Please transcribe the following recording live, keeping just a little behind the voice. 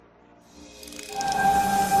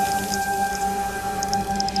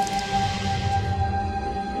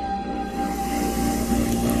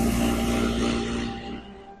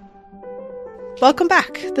Welcome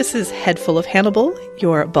back. This is Head Full of Hannibal,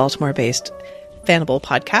 your Baltimore-based Fannibal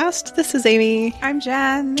podcast. This is Amy. I'm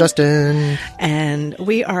Jen. Justin. And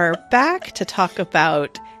we are back to talk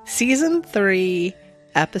about Season 3,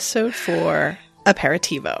 Episode 4,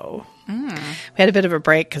 Aperitivo. We had a bit of a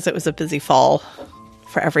break because it was a busy fall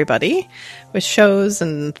for everybody with shows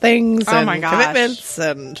and things and commitments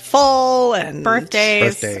and fall and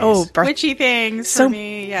birthdays. Oh, witchy things for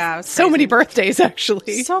me. Yeah. So many birthdays,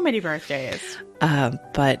 actually. So many birthdays.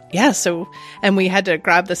 But yeah, and we had to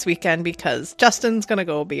grab this weekend because Justin's going to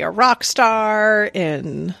go be a rock star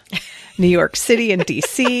in New York City and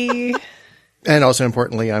DC. And also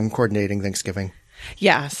importantly, I'm coordinating Thanksgiving.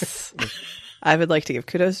 Yes. I would like to give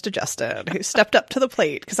kudos to Justin, who stepped up to the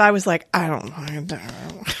plate, because I was like, I don't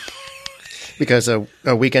know. Because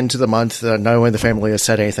a week into the month, no one in the family has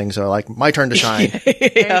said anything, so like, my turn to shine. There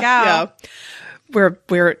you go.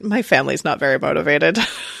 Yeah. My family's not very motivated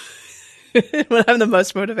when I'm the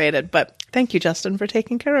most motivated, but thank you, Justin, for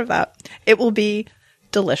taking care of that. It will be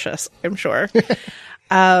delicious, I'm sure.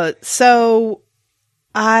 So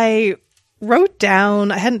I wrote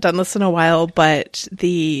down, I hadn't done this in a while, but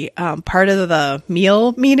the part of the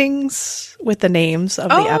meal meetings with the names of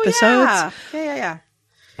the episodes. Yeah.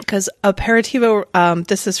 Because aperitivo,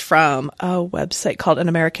 this is from a website called An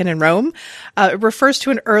American in Rome. It refers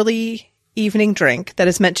to an early evening drink that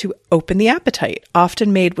is meant to open the appetite,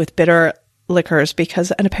 often made with bitter liquors, because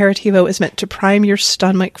an aperitivo is meant to prime your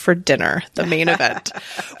stomach for dinner, the main event,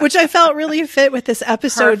 which I felt really fit with this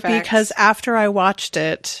episode. Perfect. Because after I watched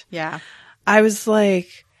it, Yeah. I was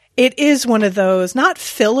like, it is one of those, not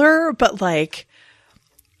filler, but like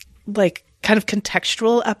kind of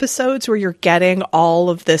contextual episodes where you're getting all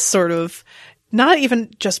of this sort of, not even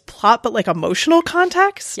just plot, but like emotional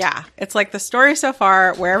context. Yeah. It's like the story so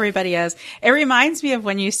far, where everybody is. It reminds me of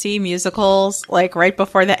when you see musicals, like right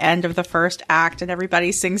before the end of the first act, and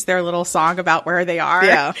everybody sings their little song about where they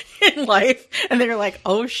are in life. And they're like,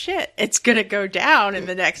 oh shit, it's going to go down in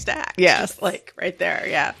the next act. Yes. Just like right there.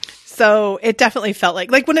 Yeah. So it definitely felt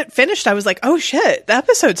like when it finished, I was like, oh shit, the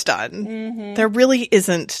episode's done. Mm-hmm. There really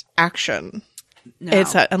isn't action. No.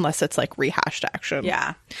 It's unless it's like rehashed action.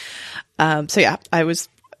 Yeah. So yeah, I looked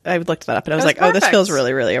that up and I was like, perfect. oh, this feels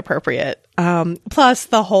really, really appropriate. Plus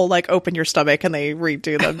the whole like open your stomach and they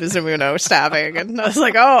redo the Mizuno stabbing. And I was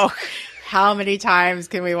like, oh, How many times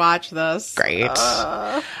can we watch this? great.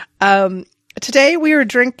 Today we are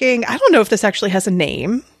drinking, I don't know if this actually has a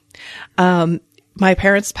name. My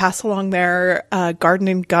parents pass along their Garden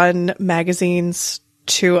and Gun magazines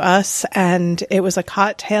to us, and it was a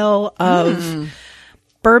cocktail of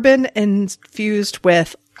bourbon infused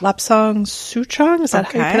with Lapsang Souchong. Is that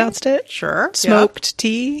how you pronounced it? Sure. Smoked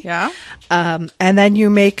tea. Yeah. And then you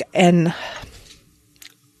make is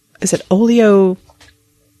it oleo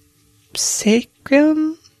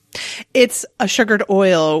sacrum? It's a sugared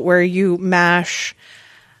oil where you mash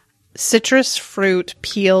citrus fruit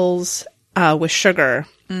peels with sugar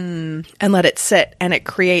and let it sit, and it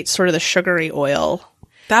creates sort of the sugary oil.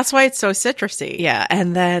 That's why it's so citrusy. Yeah.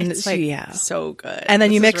 And then, It's like so good. And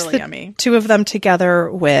then you mix really the yummy. two of them together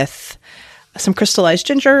with some crystallized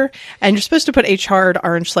ginger, and you're supposed to put a charred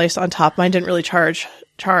orange slice on top. Mine didn't really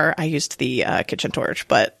char. I used the kitchen torch,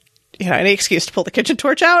 but any excuse to pull the kitchen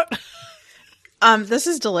torch out. This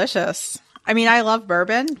is delicious. I mean, I love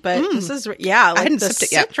bourbon, but this is, like hadn't the sipped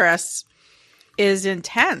it yet. citrus is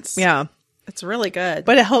intense. Yeah. It's really good.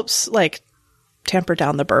 But it helps like tamper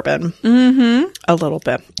down the bourbon a little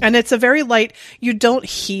bit. And it's a very light, you don't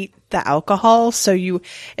heat the alcohol. So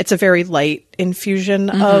it's a very light infusion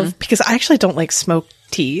of, because I actually don't like smoked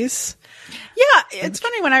teas. Yeah, it's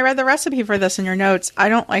funny, when I read the recipe for this in your notes, I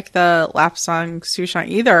don't like the Lapsang Souchong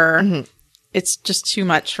either. It's just too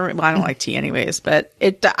much for me. Well, I don't like tea anyways, but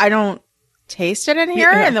I don't taste it in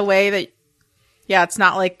here in the way that, it's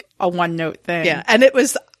not like a one note thing. Yeah. And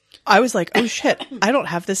I was like, oh shit, I don't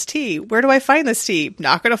have this tea. Where do I find this tea?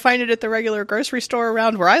 Not going to find it at the regular grocery store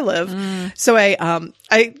around where I live. So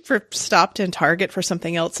I stopped in Target for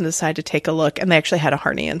something else and decided to take a look, and they actually had a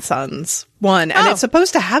Harney and Sons one, and it's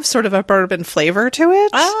supposed to have sort of a bourbon flavor to it.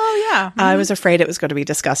 Oh, yeah. I was afraid it was going to be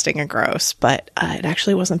disgusting and gross, but it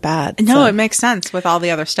actually wasn't bad. No, So, it makes sense with all the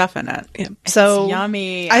other stuff in it. yeah. So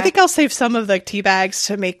Yummy. I think I'll save some of the tea bags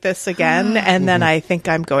to make this again, and then I think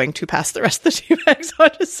I'm going to pass the rest of the tea bags on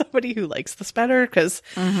to somebody who likes this better, because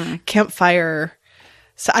campfire.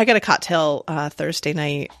 So I got a cocktail Thursday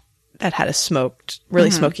night that had a really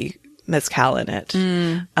smoky mezcal in it,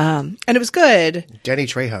 and it was good. Danny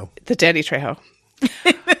Trejo. The Danny Trejo,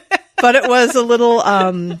 but it was a little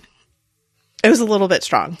bit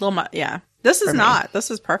strong. Yeah. This is not. This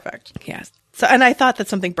is perfect. Yeah. So, and I thought that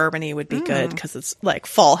something bourbony would be good because it's like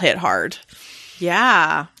fall hit hard.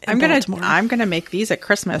 Yeah. Baltimore. I'm gonna make these at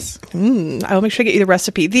Christmas. I will make sure I get you the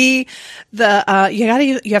recipe. You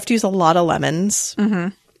have to use a lot of lemons.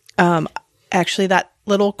 Actually, that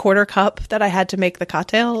little quarter cup that I had to make the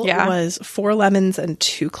cocktail was 4 lemons and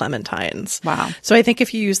 2 clementines. Wow. So I think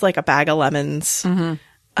if you use like a bag of lemons, and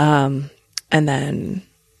then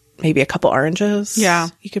maybe a couple oranges,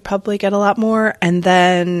 you could probably get a lot more. And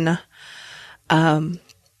then,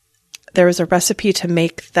 there was a recipe to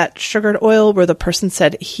make that sugared oil where the person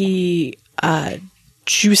said he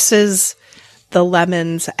juices the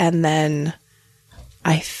lemons and then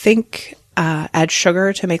I think add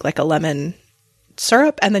sugar to make like a lemon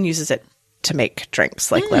syrup and then uses it to make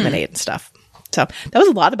drinks like lemonade and stuff. So that was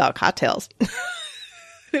a lot about cocktails.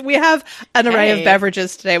 We have an array of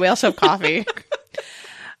beverages today. We also have coffee.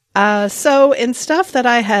 So in stuff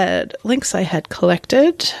that links I had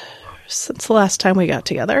collected since the last time we got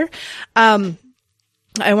together,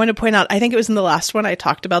 I want to point out, I think it was in the last one I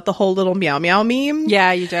talked about the whole little meow meow meme.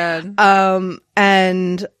 Yeah, you did.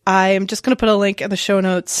 And I'm just going to put a link in the show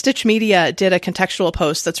notes. Stitch Media did a contextual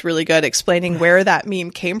post that's really good explaining where that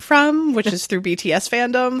meme came from, which is through BTS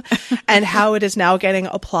fandom, and how it is now getting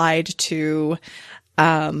applied to,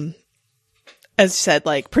 as you said,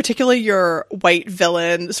 like particularly your white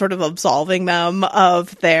villain, sort of absolving them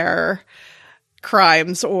of their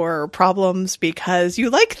crimes or problems because you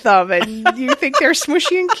like them and you think they're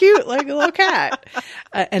smushy and cute like a little cat.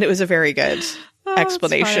 And it was a very good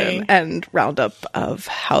explanation and roundup of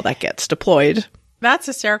how that gets deployed. That's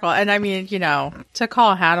hysterical. And I mean, to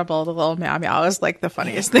call Hannibal the little meow meow is like the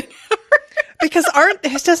funniest thing ever. Because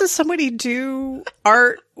doesn't somebody do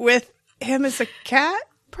art with him as a cat?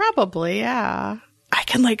 Probably, yeah. I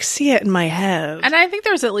can like see it in my head. And I think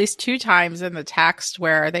there's at least 2 times in the text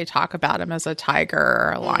where they talk about him as a tiger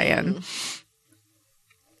or a lion.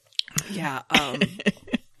 Yeah.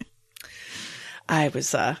 I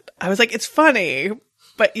was like, it's funny,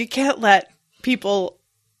 but you can't let people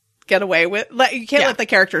get away with, you can't let the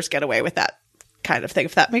characters get away with that kind of thing,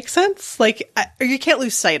 if that makes sense. Like, or you can't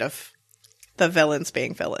lose sight of the villains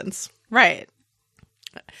being villains. Right.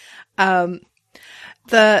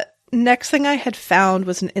 The next thing I had found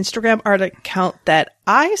was an Instagram art account that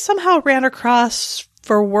I somehow ran across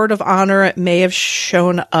for Word of Honor. It may have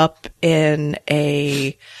shown up in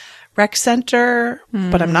a rec center,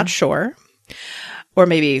 but I'm not sure. Or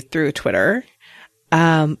maybe through Twitter.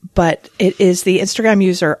 But it is the Instagram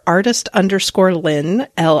user artist_Lin, Lin.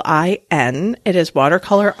 It is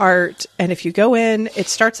watercolor art. And if you go in, it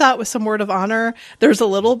starts out with some Word of Honor. There's a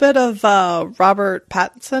little bit of Robert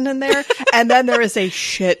Pattinson in there. And then there is a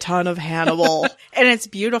shit ton of Hannibal. And it's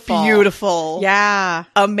beautiful. Beautiful. Yeah.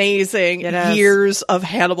 Amazing. Years of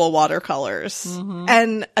Hannibal watercolors.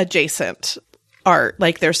 And adjacent art.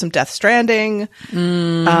 Like there's some Death Stranding.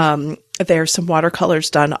 There's some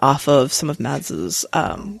watercolors done off of some of Mads's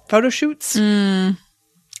photo shoots.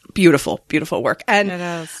 Beautiful, beautiful work. And it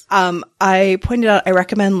is. I pointed out, I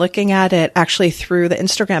recommend looking at it actually through the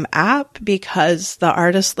Instagram app because the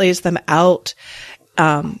artist lays them out.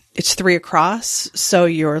 It's 3 across. So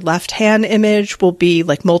your left hand image will be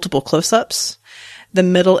like multiple close-ups. The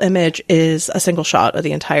middle image is a single shot of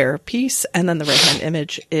the entire piece. And then the right hand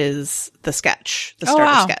image is the sketch, the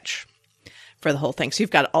starter sketch for the whole thing. So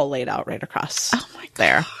you've got it all laid out right across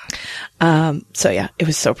there. So yeah, it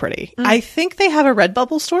was so pretty. I think they have a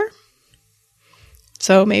Redbubble store.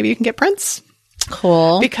 So maybe you can get prints.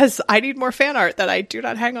 Cool. Because I need more fan art that I do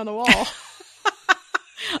not hang on the wall.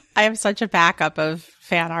 I have such a backup of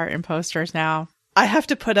fan art and posters now. I have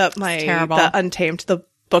to put up the Untamed, the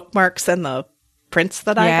bookmarks and the prints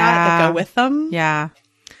that I got that go with them. Yeah.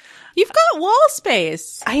 You've got wall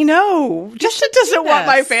space. I know. Just it doesn't want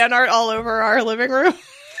my fan art all over our living room.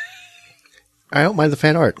 I don't mind the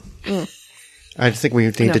fan art. I think we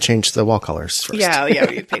need to change the wall colors first. Yeah.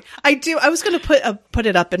 I do. I was going to put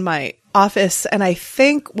it up in my office, and I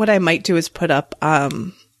think what I might do is put up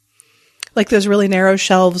like those really narrow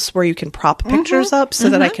shelves where you can prop pictures up so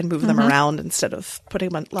that I can move them around instead of putting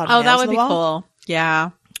a lot of nails that would on the be wall. cool.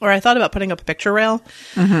 Yeah. Or I thought about putting up a picture rail.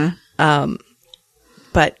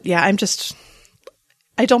 But yeah,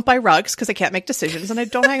 I don't buy rugs because I can't make decisions, and I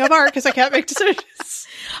don't hang up art because I can't make decisions.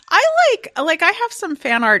 I like I have some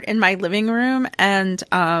fan art in my living room, and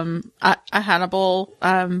a Hannibal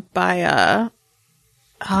by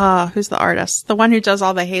who's the artist? The one who does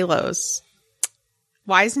all the halos.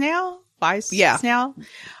 Wisnail?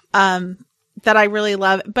 That I really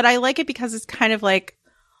love. But I like it because it's kind of like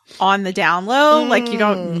on the down low. Like, you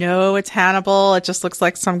don't know it's Hannibal. It just looks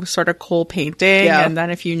like some sort of cool painting. Yeah. And then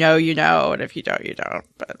if you know, you know. And if you don't, you don't.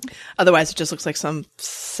 But Otherwise, it just looks like some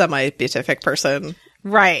semi-beatific person.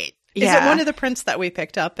 right. Is it one of the prints that we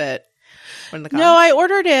picked up at one of the cons? No, I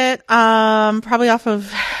ordered it probably off of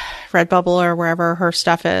Redbubble or wherever her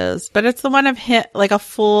stuff is. But it's the one of him, like a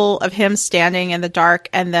full of him standing in the dark,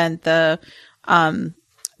 and then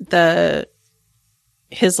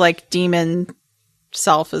his like demon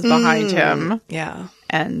self is behind him. Yeah.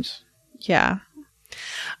 And yeah.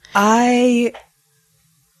 I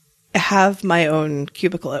have my own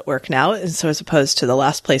cubicle at work now, and so as opposed to the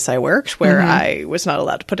last place I worked where I was not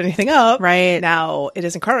allowed to put anything up, Right. now it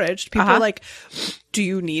is encouraged. People are like, do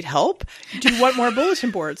you need help? Do you want more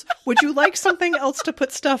bulletin boards? Would you like something else to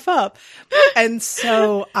put stuff up? And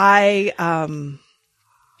so I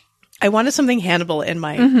wanted something Hannibal in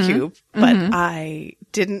my cube, but I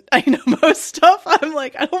didn't. I know most stuff. I'm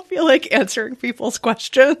like, I don't feel like answering people's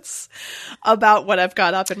questions about what I've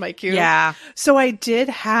got up in my cube. Yeah. So I did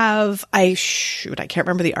have, I can't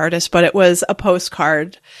remember the artist, but it was a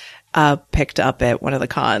postcard picked up at one of the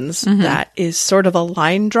cons that is sort of a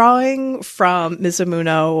line drawing from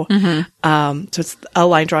Mizumono. So it's a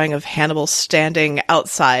line drawing of Hannibal standing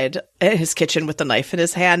outside his kitchen with the knife in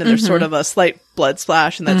his hand, and there's sort of a slight blood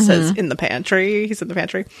splash, and that says in the pantry. He's in the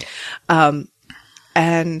pantry.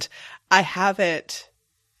 And I have it.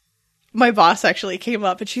 My boss actually came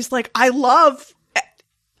up and she's like, I love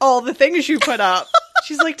all the things you put up.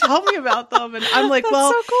 She's like, tell me about them. And I'm like,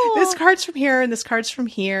 well, so cool. this card's from here and this card's from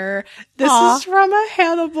here. This is from a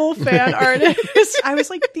Hannibal fan artist. I was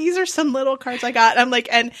like, these are some little cards I got. And I'm like,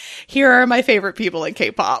 and here are my favorite people in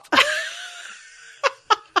K-pop.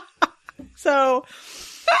 So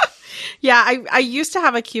Yeah, I used to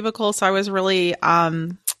have a cubicle, so I was really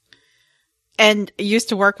and used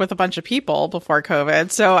to work with a bunch of people before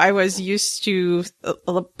COVID. So I was used to,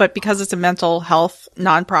 but because it's a mental health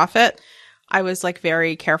nonprofit, I was like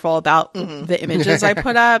very careful about the images I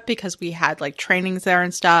put up, because we had like trainings there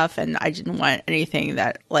and stuff, and I didn't want anything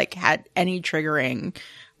that like had any triggering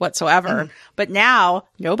whatsoever. But now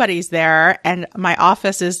nobody's there, and my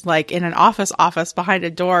office is like in an office behind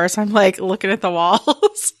a door. So I'm like looking at the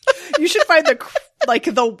walls. you should find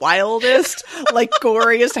the wildest, like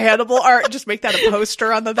goriest Hannibal art and just make that a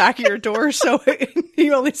poster on the back of your door so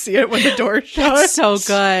you only see it when the door shuts. So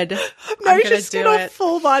good. No, I'm you gonna just do get a it.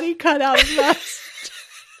 full body cut out of that.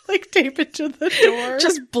 Like tape it to the door.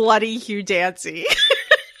 Just bloody Hugh Dancy.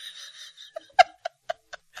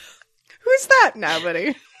 Who's that?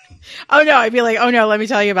 Nobody. Oh no, I'd be like, oh no, let me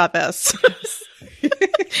tell you about this.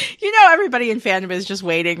 You know, everybody in fandom is just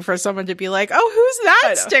waiting for someone to be like, oh, who's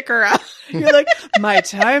that sticker? You're like, my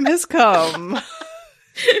time has come.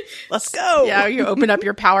 Let's go. Yeah, you open up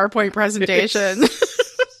your PowerPoint presentation.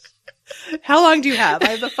 How long do you have? I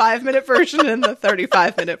have the 5-minute version and the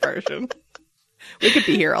 35-minute version. We could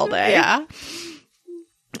be here all day. Yeah.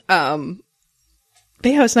 But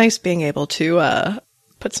yeah, it was nice being able to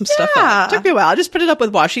put some stuff Yeah. up. It took me a while. I just put it up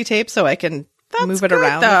with washi tape so I can move it good,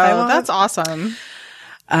 around. though. If I want. That's awesome.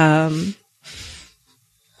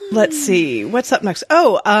 Let's see. What's up next?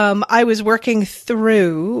 Oh, I was working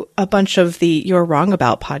through a bunch of the You're Wrong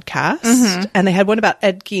About podcast, and they had one about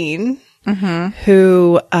Ed Gein,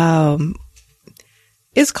 who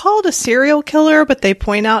is called a serial killer, but they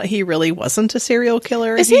point out he really wasn't a serial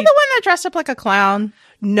killer. Is he the one that dressed up like a clown?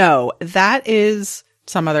 No, that is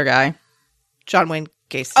Some other guy. John Wayne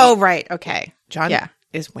Gacy. Oh, right. Okay. John. Yeah.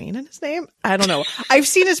 Is Wayne in his name? I don't know. I've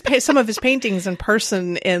seen some of his paintings in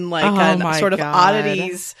person in like Oh a my sort of God.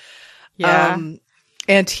 oddities Yeah.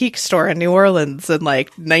 antique store in New Orleans in like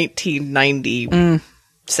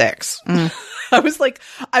 1996. I was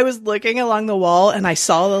looking along the wall and I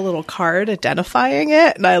saw the little card identifying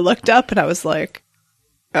it, and I looked up and I was like,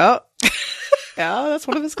 oh, yeah, that's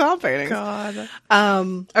one of his clown paintings. God.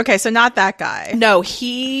 Okay, so not that guy. No,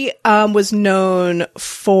 he was known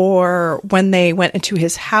for when they went into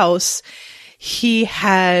his house, he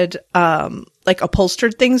had like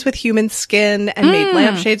upholstered things with human skin and made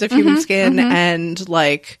lampshades of human skin, and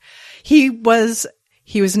like he was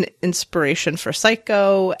an inspiration for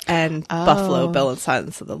Psycho and Buffalo Bill and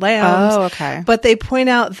Silence of the Lambs. Oh, okay. But they point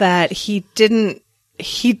out that he did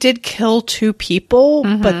kill 2 people,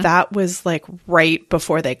 but that was like right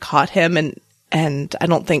before they caught him, and I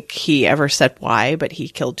don't think he ever said why, but he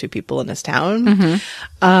killed 2 people in his town.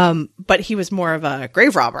 But he was more of a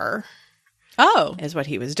grave robber, is what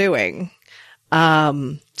he was doing.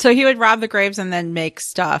 So he would rob the graves and then make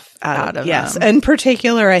stuff out of yes. them. In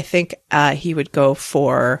particular, I think he would go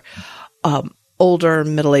for older,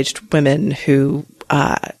 middle-aged women who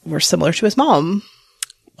were similar to his mom.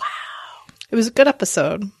 It was a good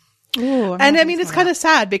episode. Ooh, And I mean, it's kind of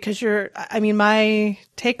sad because my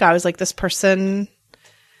take, I was like, this person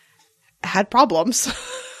had problems.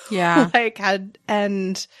 Yeah.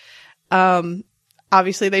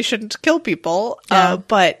 Obviously they shouldn't kill people. Yeah.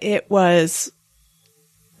 But it was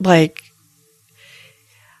like,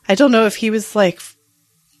 I don't know if he was like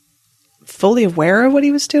fully aware of what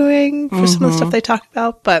he was doing for some of the stuff they talk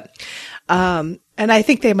about, but, and I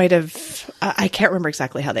think they might have, I can't remember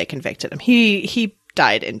exactly how they convicted him. He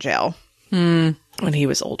died in jail when he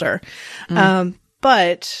was older.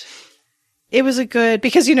 But it was a good,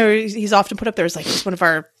 because, he's often put up there as like, he's one of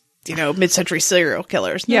our, mid-century serial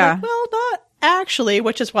killers. And Yeah. like, well, not actually,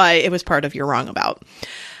 which is why it was part of You're Wrong About,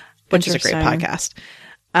 which is a great podcast.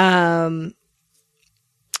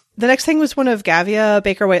 The next thing was one of Gavia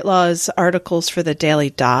Baker Whitelaw's articles for the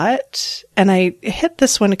Daily Dot. And I hit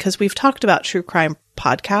this one because we've talked about true crime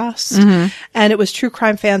podcasts. And it was true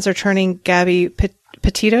crime fans are turning Gabby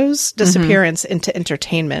Petito's disappearance into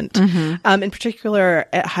entertainment. In particular,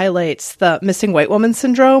 it highlights the missing white woman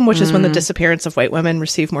syndrome, which is when the disappearance of white women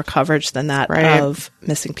receive more coverage than that of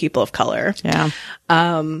missing people of color. Yeah.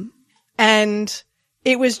 And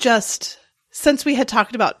it was just, since we had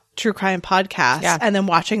talked about true crime podcasts and then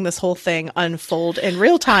watching this whole thing unfold in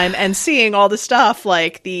real time and seeing all the stuff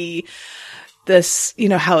like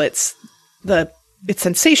how it's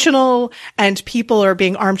sensational and people are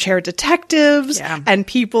being armchair detectives and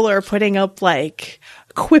people are putting up like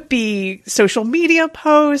quippy social media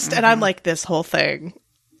posts. And I'm like, this whole thing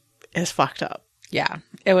is fucked up. Yeah.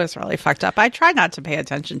 It was really fucked up. I tried not to pay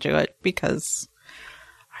attention to it because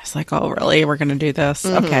I was like, oh, really? We're going to do this?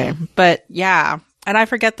 Okay. But yeah. And I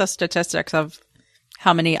forget the statistics of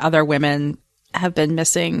how many other women have been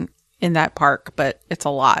missing in that park, but it's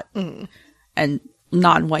a lot. And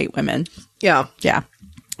non-white women. Yeah. Yeah.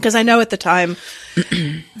 Because I know at the time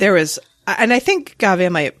there was, and I think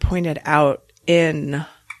Gavia might pointed out in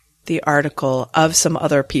the article of some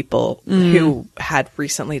other people who had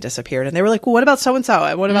recently disappeared. And they were like, well, what about so-and-so?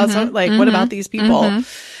 And what about what about these people?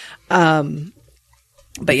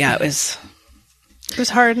 But yeah, it was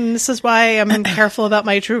hard. And this is why I'm careful about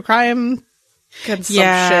my true crime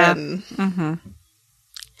consumption. Yeah.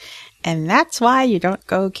 And that's why you don't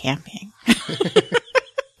go camping.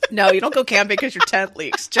 No, you don't go camping because your tent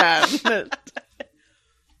leaks, Jen.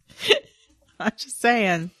 I'm just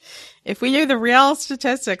saying, if we knew the real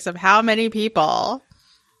statistics of how many people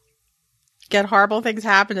get horrible things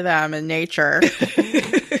happen to them in nature,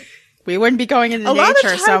 we wouldn't be going into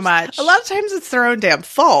nature so much. A lot of times it's their own damn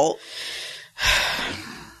fault.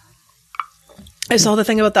 I saw the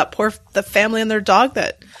thing about the family and their dog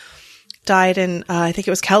that died in, I think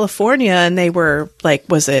it was California, and they were like,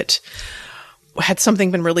 had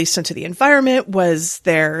something been released into the environment? Was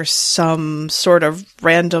there some sort of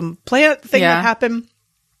random plant thing that happened?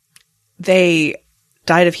 They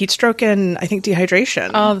died of heat stroke and I think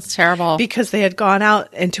dehydration. Oh, that's terrible. Because they had gone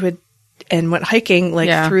out and went hiking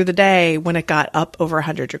through the day when it got up over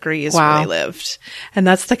 100 degrees where they lived. And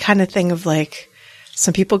that's the kind of thing of like,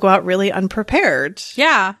 some people go out really unprepared.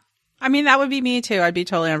 Yeah. I mean, that would be me too. I'd be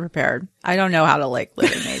totally unprepared. I don't know how to live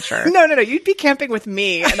in nature. No. You'd be camping with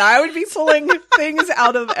me and I would be pulling things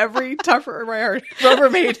out of every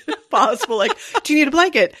Rubbermaid possible. Like, do you need a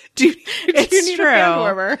blanket? Do you need a hand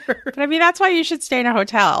warmer? But I mean, that's why you should stay in a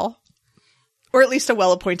hotel. Or at least a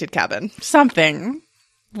well-appointed cabin. Something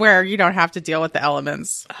where you don't have to deal with the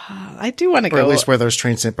elements. I do want to go. Or at least where those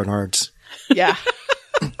trained St. Bernards. Yeah.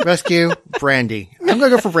 Rescue, brandy. I'm going to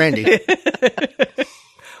go for brandy.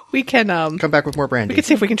 We can come back with more brandy. We can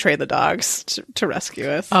see if we can train the dogs to rescue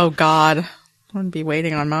us. Oh God, I wouldn't be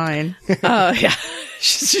waiting on mine. Yeah,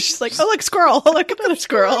 she's like, oh look, squirrel! Oh look, another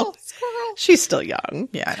squirrel. She's still young.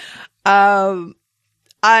 Yeah. I'm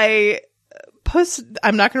not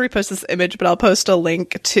going to repost this image, but I'll post a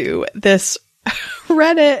link to this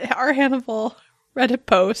our Hannibal Reddit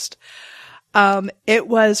post. It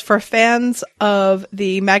was for fans of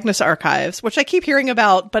the Magnus Archives, which I keep hearing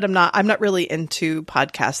about, but I'm not really into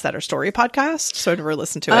podcasts that are story podcasts, so I never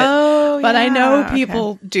listen to it. Oh, but I know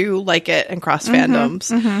people do like it and cross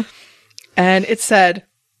fandoms. And it said,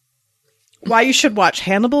 why you should watch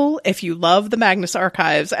Hannibal if you love the Magnus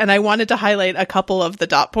Archives. And I wanted to highlight a couple of the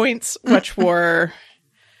dot points, which were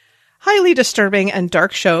highly disturbing and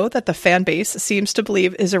dark show that the fan base seems to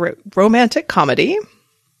believe is a romantic comedy.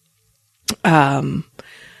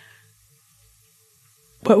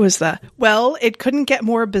 What was that? Well, it couldn't get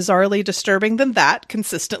more bizarrely disturbing than that.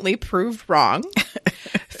 Consistently proved wrong.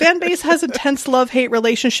 Fanbase has intense love-hate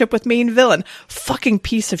relationship with main villain. Fucking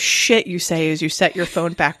piece of shit, you say as you set your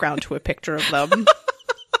phone background to a picture of them.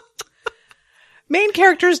 Main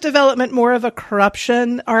character's development more of a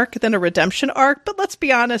corruption arc than a redemption arc, but let's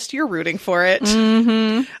be honest, you're rooting for it.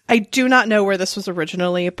 Mm-hmm. I do not know where this was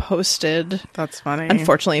originally posted. That's funny.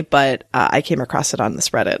 Unfortunately, but I came across it on this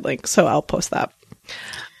Reddit link, so I'll post that.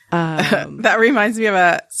 That reminds me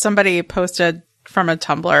of somebody posted from a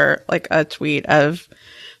Tumblr, like a tweet of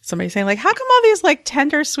somebody saying like, how come all these like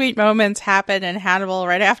tender sweet moments happen in Hannibal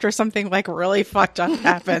right after something like really fucked up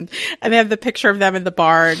happened? And they have the picture of them in the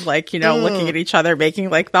barn, like, you know, looking at each other, making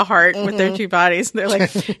like the heart with their two bodies. And they're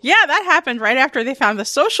like, yeah, that happened right after they found the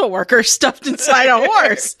social worker stuffed inside a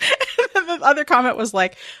horse. And then the other comment was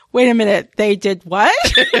like, wait a minute, they did what?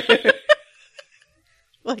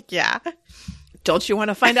 Like, yeah. Don't you want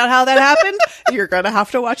to find out how that happened? You're going to have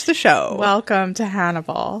to watch the show. Welcome to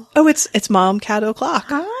Hannibal. Oh, it's Mom Cat O'Clock.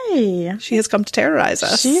 Hi. She has come to terrorize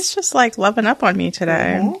us. She's just like loving up on me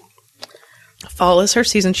today. Mm-hmm. Fall is her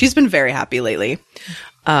season. She's been very happy lately.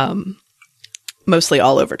 Mostly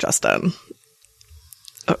all over Justin.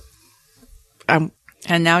 I'm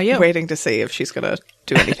And now you. waiting to see if she's going to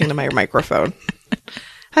do anything to my microphone.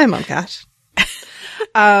 Hi, Mom Cat.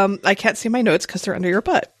 I can't see my notes because they're under your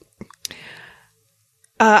butt.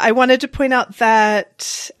 I wanted to point out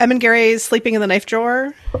that Em and Gary's Sleeping in the Knife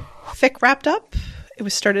Drawer fic wrapped up. It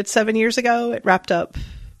was started 7 years ago. It wrapped up,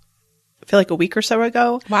 I feel like a week or so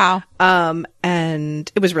ago. Wow.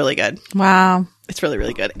 And it was really good. Wow. It's really,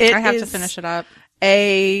 really good. I have to finish it up.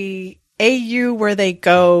 A AU where they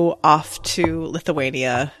go off to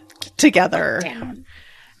Lithuania together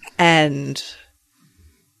and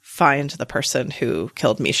find the person who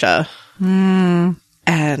killed Misha.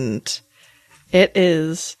 And it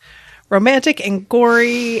is romantic and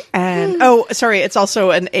gory and it's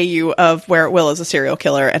also an AU of where Will is a serial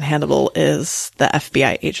killer and Hannibal is the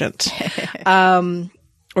FBI agent.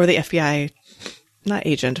 Or the FBI, not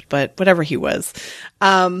agent, but whatever he was.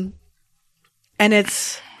 And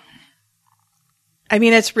it's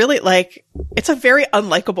really like, it's a very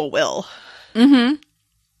unlikable Will. Mm-hmm.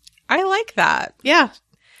 I like that. Yeah.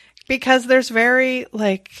 Because there's very,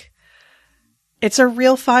 like, it's a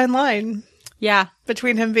real fine line. Yeah.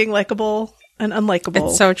 Between him being likable and unlikable.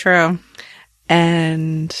 It's so true.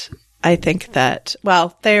 And I think that,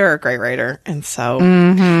 well, they are a great writer. And so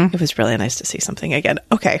it was really nice to see something again.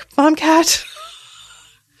 Okay, Mom Cat.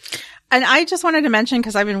 And I just wanted to mention,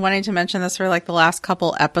 because I've been wanting to mention this for like the last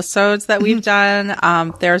couple episodes that we've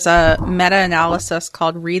done. There's a meta-analysis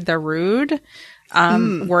called Read the Rude,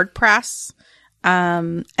 WordPress.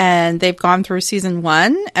 And they've gone through season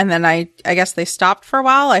 1 and then I guess they stopped for a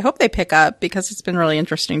while. I hope they pick up because it's been really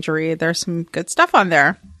interesting to read. There's some good stuff on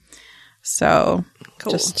there. So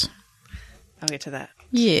Cool. I'll get to that.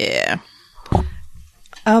 Yeah.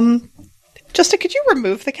 Justin, could you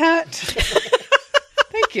remove the cat?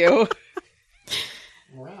 Thank you.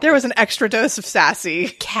 There was an extra dose of sassy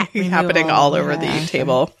Cat happening removal. all over the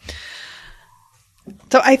table.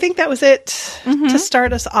 So I think that was it to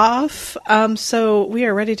start us off. So we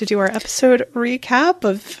are ready to do our episode recap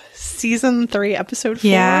of season 3, episode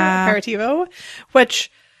 4, Aperitivo,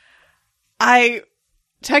 which I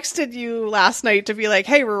texted you last night to be like,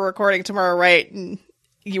 hey, we're recording tomorrow, right? And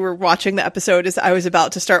you were watching the episode as I was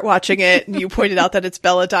about to start watching it, and you pointed out that it's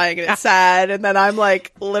Bella dying and it's sad, and then I'm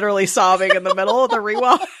like literally sobbing in the middle of the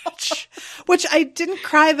rewatch, which I didn't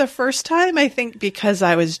cry the first time, I think because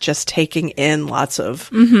I was just taking in lots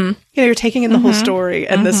of, you're taking in the whole story,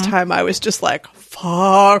 and this time I was just like,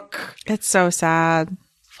 fuck. It's so sad.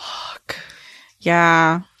 Fuck.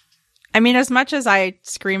 Yeah. I mean, as much as I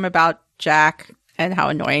scream about Jack and how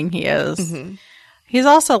annoying he is, he's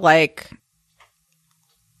also like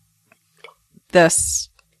this,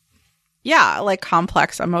 like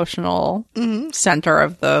complex emotional center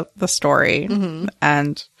of the story.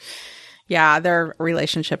 And their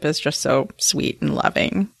relationship is just so sweet and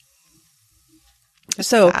loving.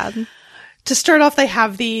 So Sad. to start off, they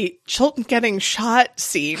have the Chilton getting shot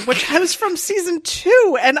scene, which was from season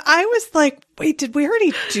 2. And I was like, wait, did we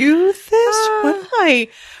already do this? What am I?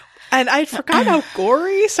 And I forgot how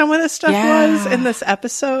gory some of this stuff was in this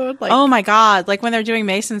episode. Like, Oh my God. Like when they're doing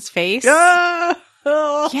Mason's face. Yeah.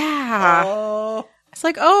 It's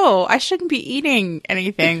like, oh, I shouldn't be eating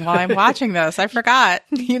anything while I'm watching this. I forgot.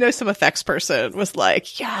 you know, some effects person was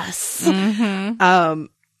like, yes.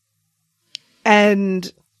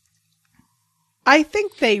 And I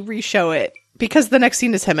think they re-show it because the next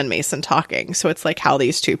scene is him and Mason talking. So it's like how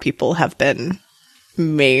these two people have been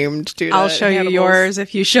maimed. I'll show you yours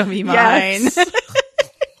if you show me mine. Yes.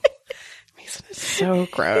 Mason is so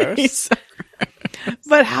gross.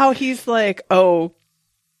 But how he's like, oh,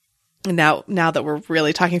 now that we're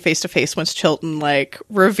really talking face to face, once Chilton like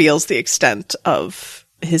reveals the extent of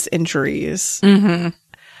his injuries. And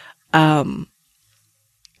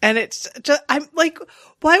it's just, I'm like,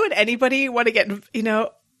 why would anybody want to get,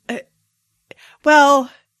 well,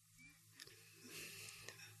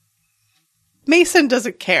 Mason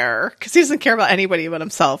doesn't care because he doesn't care about anybody but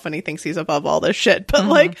himself and he thinks he's above all this shit. But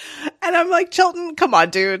like, and I'm like, Chilton, come on,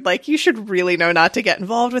 dude. Like, you should really know not to get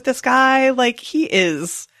involved with this guy. Like, he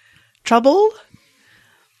is trouble.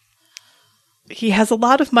 He has a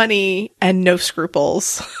lot of money and no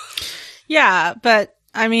scruples. Yeah, but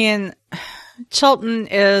I mean, Chilton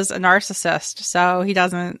is a narcissist, so he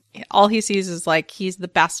doesn't, all he sees is like he's the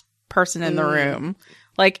best person in the room.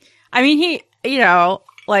 Like, I mean,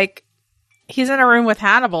 like, he's in a room with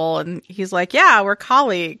Hannibal and he's like, yeah, we're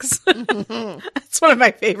colleagues. That's one of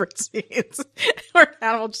my favorite scenes where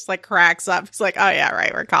Hannibal just like cracks up. He's like, oh yeah,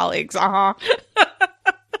 right, we're colleagues.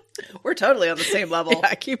 We're totally on the same level. Yeah,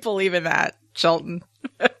 I keep believing that, Chilton.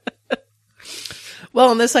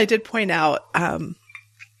 Well, in this, I did point out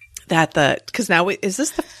that because now, is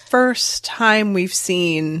this the first time we've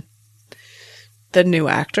seen the new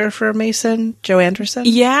actor for Mason, Joe Anderson?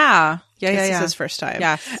 Yeah. This is his first time.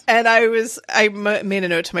 Yeah. And I made a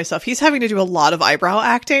note to myself, he's having to do a lot of eyebrow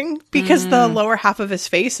acting because the lower half of his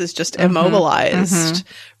face is just immobilized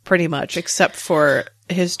pretty much, except for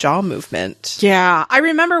his jaw movement. Yeah. I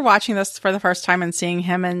remember watching this for the first time and seeing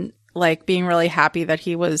him and like being really happy that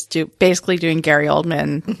he was basically doing Gary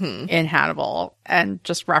Oldman in Hannibal and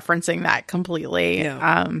just referencing that completely.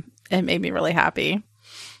 Yeah. It made me really happy.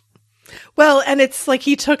 Well, and it's like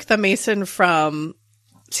he took the Mason from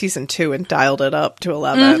season 2 and dialed it up to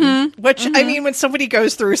 11, which I mean, when somebody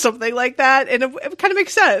goes through something like that, and it kind of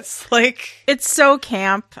makes sense. Like, it's so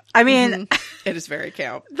camp. I mean, it is very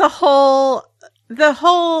camp. The whole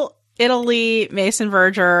Italy, Mason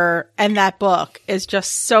Verger, and that book is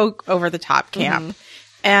just so over the top camp.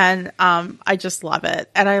 And I just love it.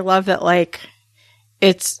 And I love that like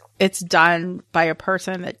it's done by a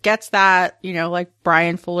person that gets that, like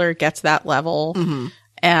Brian Fuller gets that level.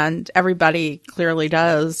 And everybody clearly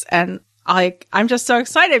does. And I'm just so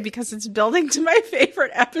excited because it's building to my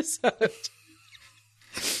favorite episode.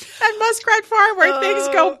 At Muskrat Farm where things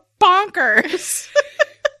go bonkers.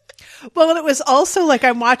 Well, and it was also like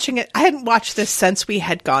I'm watching it. I hadn't watched this since we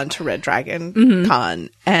had gone to Red Dragon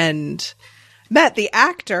Con and met the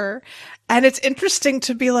actor. And it's interesting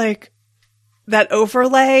to be like that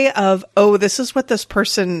overlay of, oh, this is what this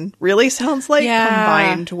person really sounds like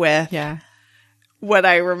combined with what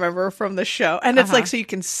I remember from the show. And it's like, so you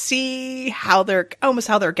can see how they're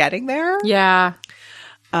getting there. Yeah.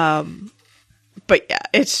 But yeah,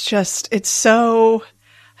 it's so,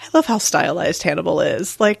 I love how stylized Hannibal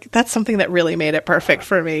is. Like, that's something that really made it perfect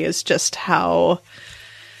for me, is just how,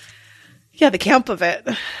 the camp of it.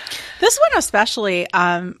 This one especially,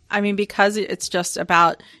 I mean, because it's just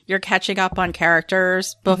about you're catching up on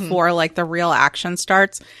characters before like the real action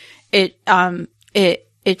starts.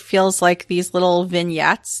 It feels like these little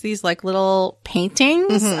vignettes, these like little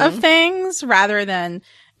paintings of things, rather than,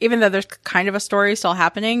 even though there's kind of a story still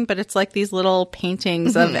happening, but it's like these little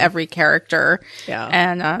paintings of every character.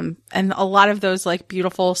 Yeah. And a lot of those like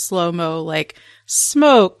beautiful slow-mo, like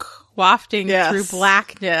smoke wafting through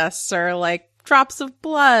blackness, or like drops of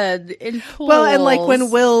blood in pools. Well, and like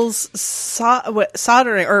when Will's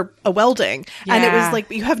soldering or welding, and it was like,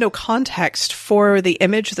 you have no context for the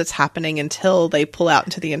image that's happening until they pull out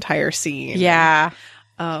into the entire scene. Yeah.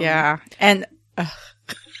 And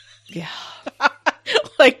yeah.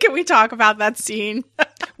 Like, can we talk about that scene?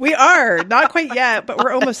 We are not quite yet, but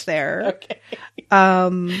we're almost there. Okay.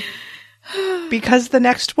 Because the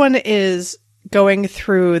next one is going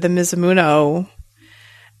through the Mizumono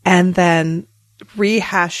and then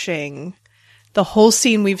rehashing the whole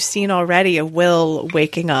scene we've seen already of Will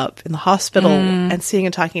waking up in the hospital and seeing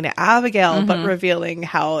and talking to Abigail, but revealing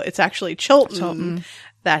how it's actually Chilton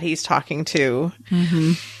that he's talking to.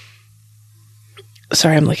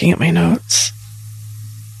 Sorry, I'm looking at my notes.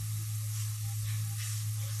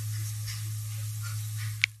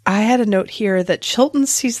 I had a note here that Chilton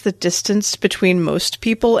sees the distance between most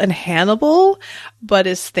people and Hannibal, but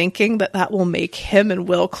is thinking that will make him and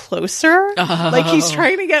Will closer. Like, he's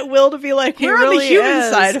trying to get Will to be like, we're on the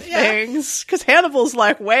human side of things. Because Hannibal's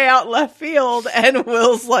like way out left field, and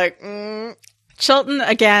Will's like, Chilton,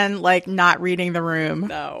 again, like not reading the room.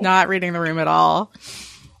 No. Not reading the room at all.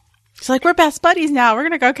 He's like, we're best buddies now. We're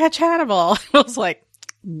going to go catch Hannibal. Will's like,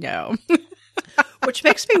 no. Which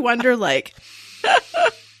makes me wonder, like,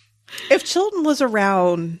 if Chilton was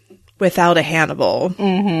around without a Hannibal,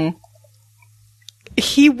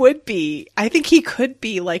 he would be, I think he could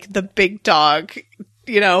be like the big dog,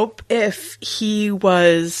 if he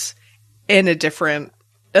was in a different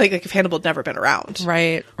like if Hannibal had never been around.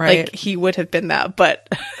 Right. Like, he would have been that. But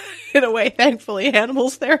in a way, thankfully,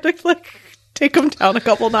 Hannibal's there to, like, take him down a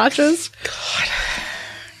couple notches. God.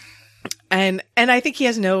 And I think he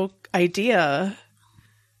has no idea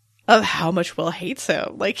of how much Will hates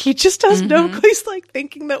him. Like, he just has no clue. He's, like,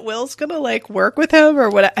 thinking that Will's gonna, like, work with him or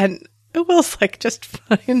what. And Will's like, just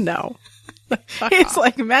fine, no. It's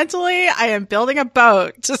like, mentally, I am building a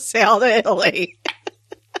boat to sail to Italy.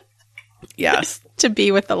 Yes. To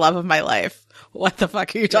be with the love of my life. What the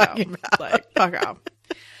fuck are you talking about? Like, fuck off.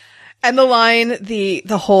 And the line,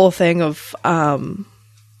 the whole thing of,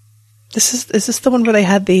 is this the one where they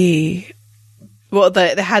had they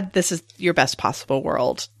had, this is your best possible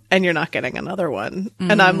world and you're not getting another one.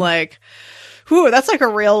 And I'm like, whew, that's like a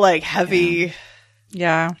real, like, heavy.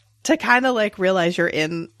 Yeah. To kind of, like, realize you're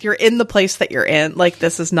in the place that you're in. Like,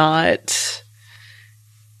 this is not,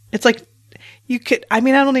 it's like, you could, I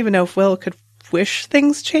mean, I don't even know if Will could wish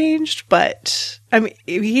things changed, but I mean,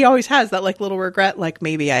 he always has that, like, little regret, like,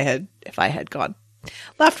 maybe if I had gone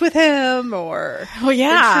left with him or been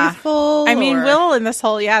truthful. I mean, Will in this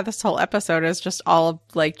whole episode is just all,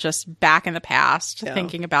 like, just back in the past,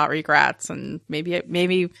 thinking about regrets, and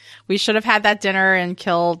maybe we should have had that dinner and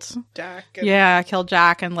killed Jack. Killed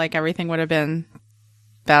Jack, and, like, everything would have been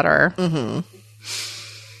better.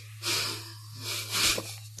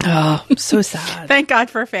 Oh, so sad. Thank God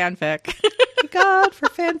for fanfic. Thank God for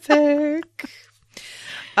fanfic.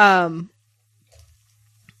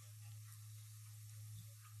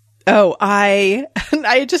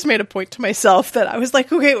 I just made a point to myself that I was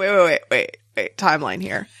like, okay, wait, timeline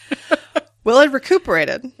here. Will had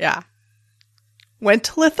recuperated. Yeah. Went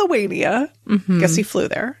to Lithuania. Guess he flew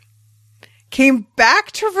there. Came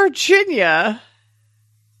back to Virginia.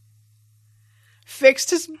 Fixed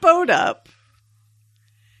his boat up.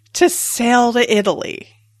 To sail to Italy.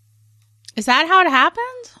 Is that how it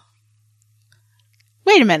happened?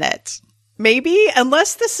 Wait a minute. Maybe,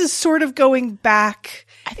 unless this is sort of going back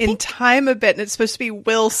in time a bit, and it's supposed to be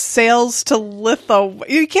Will sails to Lithuania.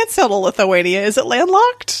 You can't sail to Lithuania. Is it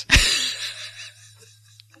landlocked?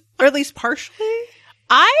 Or at least partially?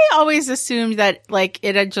 I always assumed that, like,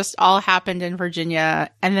 it had just all happened in Virginia,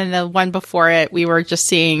 and then the one before it, we were just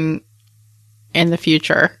seeing in the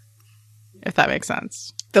future, if that makes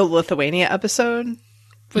sense. The Lithuania episode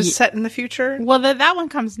was set in the future? Well, that one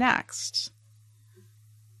comes next.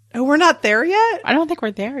 Oh, we're not there yet? I don't think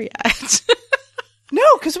we're there yet. No,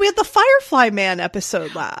 because we had the Firefly Man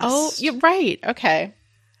episode last. Oh, you're right. Okay.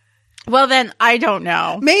 Well, then, I don't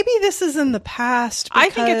know. Maybe this is in the past. I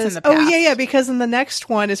think it's in the past. Oh, yeah, because in the next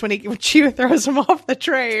one is when Cheetah throws him off the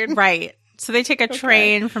train. Right. So they take a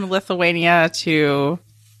train from Lithuania to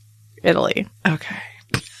Italy. Okay.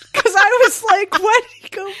 Because I was like, when did he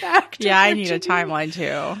go back to Yeah, I Virginia? need a timeline,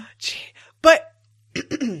 too. But,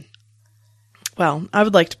 well, I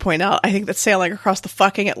would like to point out, I think that sailing across the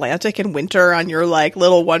fucking Atlantic in winter on your, like,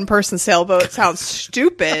 little one-person sailboat sounds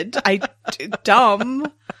stupid.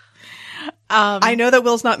 Dumb. I know that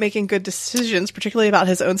Will's not making good decisions, particularly about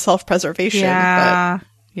his own self-preservation. Yeah. But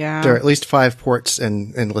Yeah. There are at least 5 ports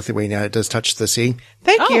in Lithuania. It does touch the sea.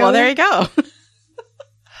 Thank you. Well, there you go.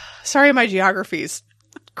 Sorry, my geography's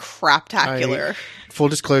craptacular. Full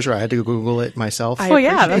disclosure, I had to Google it myself. Well,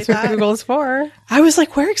 yeah, appreciate that's what that. Google is for. I was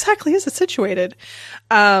like, where exactly is it situated?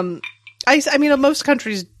 I mean, most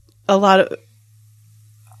countries, a lot of,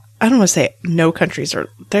 I don't want to say no countries are,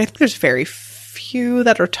 I think there's very few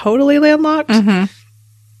that are totally landlocked. Mm-hmm.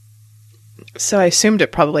 So I assumed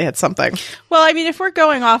it probably had something. Well, I mean, if we're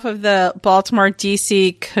going off of the Baltimore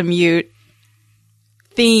DC commute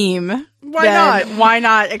theme, why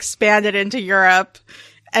not expand it into Europe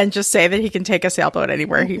and just say that he can take a sailboat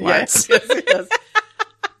anywhere he wants? Yes.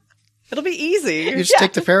 It'll be easy. You just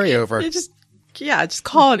take the ferry over. Just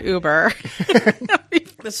call it Uber.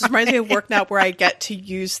 This reminds me of work now where I get to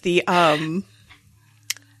use the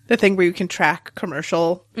thing where you can track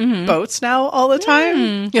commercial boats now all the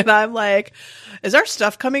time. And I'm like, is our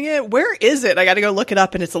stuff coming in? Where is it? I got to go look it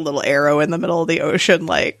up, and it's a little arrow in the middle of the ocean,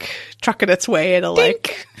 like trucking its way into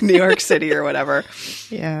like New York City or whatever.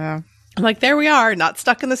 Yeah. I'm like, there we are, not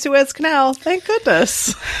stuck in the Suez Canal. Thank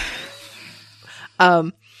goodness.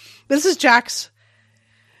 This is Jack's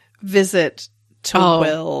visit to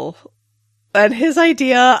Will and his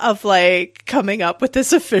idea of like coming up with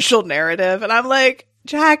this official narrative. And I'm like,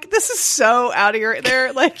 Jack, this is so out of your,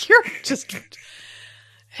 like, you're just,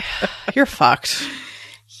 you're fucked.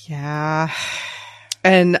 Yeah.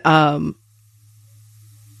 And, but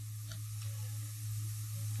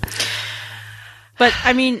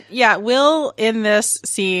I mean, yeah, Will in this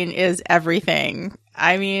scene is everything.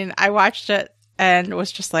 I mean, I watched it and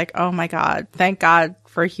was just like, oh my God, thank God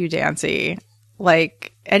for Hugh Dancy.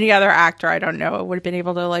 Like any other actor, I don't know, would have been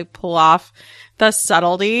able to like pull off the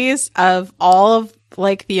subtleties of all of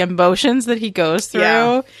like the emotions that he goes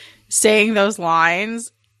through, saying those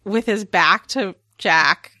lines with his back to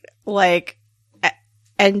Jack, like,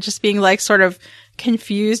 and just being like sort of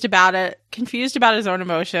confused about his own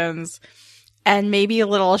emotions, and maybe a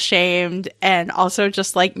little ashamed, and also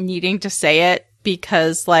just like needing to say it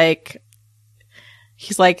because like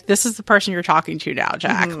he's like, this is the person you're talking to now,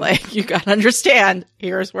 Jack. Like, you gotta understand,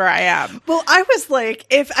 here's where I am. Well, I was like,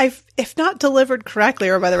 if not delivered correctly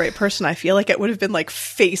or by the right person, I feel like it would have been like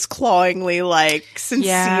face clawingly, like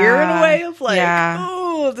sincere in a way of like,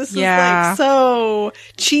 oh, this is like so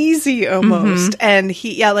cheesy almost. And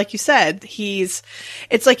he, like you said,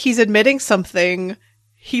 it's like he's admitting something.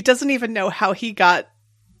 He doesn't even know how he got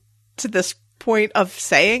to this point of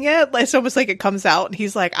saying it. It's almost like it comes out and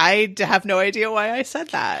he's like, I have no idea why I said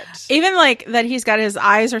that. Even like that he's got his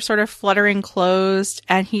eyes are sort of fluttering closed,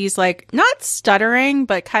 and he's like not stuttering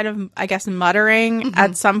but kind of, I guess, muttering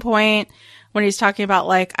at some point when he's talking about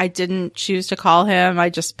like, I didn't choose to call him,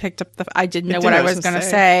 I just picked up I didn't know what I was going to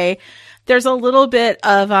say. There's a little bit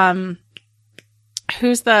of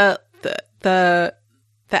who's the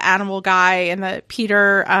animal guy and the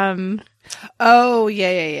Peter oh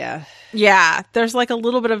yeah. Yeah, there's like a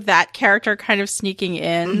little bit of that character kind of sneaking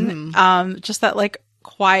in. Just that like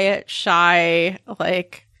quiet, shy,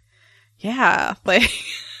 like, yeah, like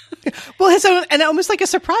well, his own, and almost like a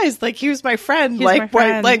surprise, like he was my friend. He's like my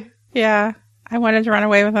friend. like yeah, I wanted to run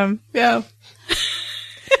away with him. Yeah.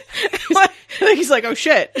 He's like, oh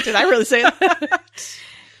shit, did I really say that?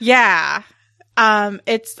 Yeah.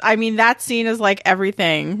 I mean, that scene is like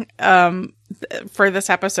everything for this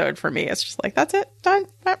episode for me. It's just like, that's it, done.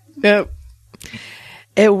 Yep.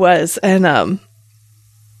 It was. And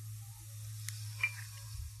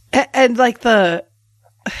like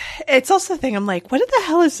it's also the thing, I'm like, what the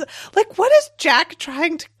hell is Jack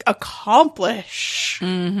trying to accomplish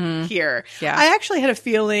here? Yeah. I actually had a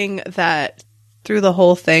feeling that through the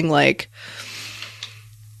whole thing, like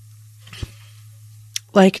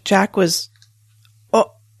Jack was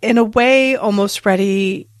in a way almost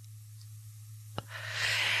ready.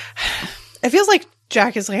 It feels like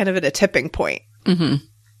Jack is kind of at a tipping point.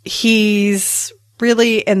 He's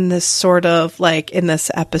really in this sort of like, in this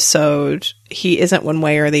episode, he isn't one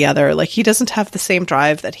way or the other. Like, he doesn't have the same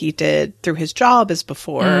drive that he did through his job as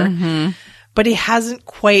before, but he hasn't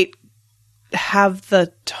quite have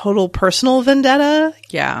the total personal vendetta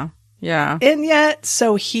in yet.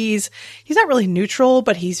 So he's not really neutral,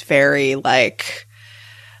 but he's very like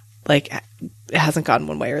it hasn't gone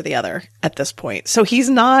one way or the other at this point. So he's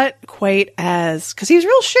not quite as, because he's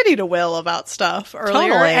real shitty to Will about stuff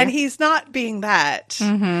earlier, and he's not being that.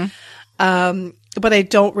 But I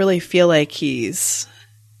don't really feel like he's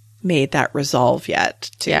made that resolve yet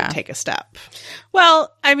to take a step.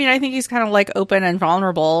 Well, I mean, I think he's kind of like open and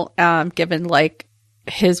vulnerable, given like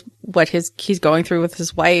he's going through with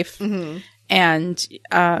his wife, and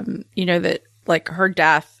you know, that like her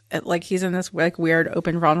death. Like, he's in this like weird,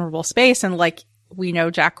 open, vulnerable space, and like, we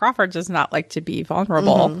know Jack Crawford does not like to be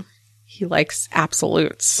vulnerable. He likes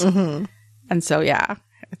absolutes, and so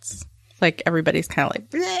it's like everybody's kind of like,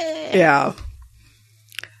 bleh. Yeah.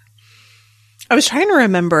 I was trying to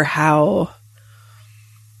remember how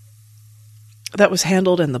that was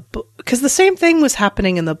handled in the book, because the same thing was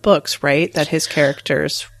happening in the books, right? That his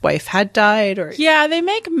character's wife had died, or they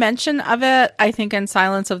make mention of it, I think, in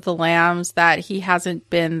Silence of the Lambs, that he hasn't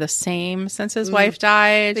been the same since his wife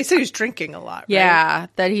died. They say he was drinking a lot, right? Yeah,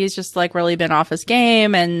 that he's just like really been off his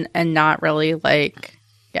game and not really like,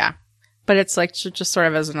 but it's like just sort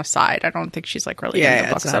of as an aside. I don't think she's like really in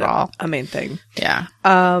the books at all. A main thing. Yeah.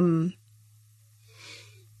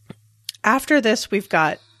 After this, we've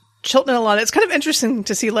got Chilton and Alana. It's kind of interesting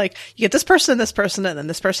to see, like, you get this person, and then this person,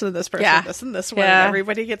 and this person, this and this one, and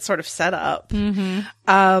everybody gets sort of set up. And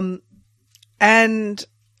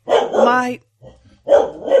my...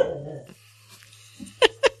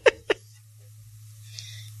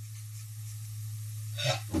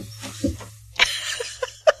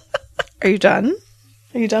 Are you done?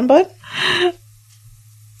 Are you done, bud?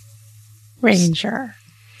 Ranger.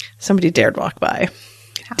 Somebody dared walk by.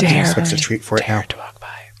 Expects a treat for it now. To walk by.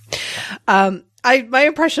 My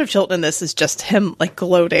impression of Chilton in this is just him like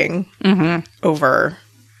gloating over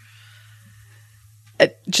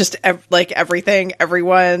just like everything,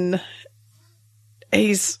 everyone.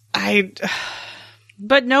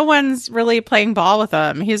 But no one's really playing ball with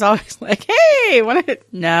him. He's always like, "Hey,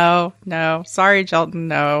 no, sorry, Chilton,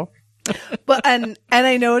 no." But and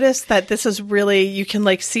I noticed that this is really, you can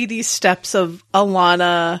like see these steps of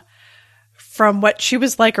Alana from what she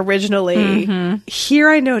was like originally.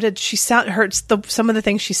 Here I noted some of the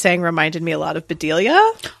things she's saying reminded me a lot of Bedelia.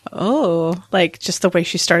 Oh. Like just the way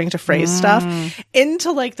she's starting to phrase stuff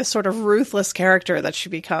into like the sort of ruthless character that she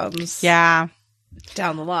becomes Yeah.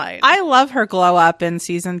 down the line. I love her glow up in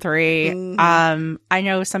season 3. I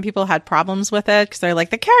know some people had problems with it because they're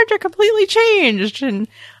like, the character completely changed. And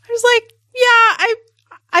I was like, yeah,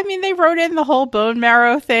 I mean, they wrote in the whole bone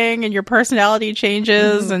marrow thing and your personality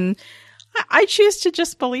changes. And I choose to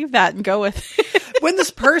just believe that and go with it. When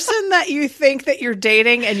this person that you think that you're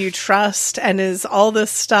dating and you trust and is all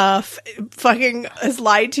this stuff fucking has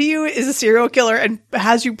lied to you, is a serial killer and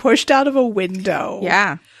has you pushed out of a window.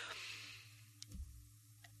 Yeah.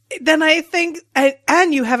 Then I think,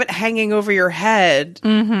 and you have it hanging over your head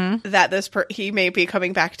that he may be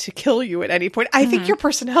coming back to kill you at any point. I think your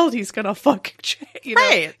personality is gonna fucking change. You know?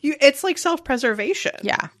 Right. It's like self-preservation.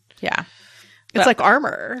 Yeah. Yeah. It's like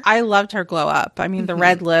armor. I loved her glow up. I mean, the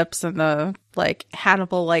red lips and the like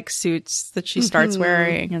Hannibal-like suits that she starts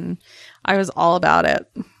wearing, and I was all about it.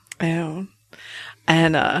 I know.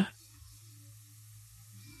 And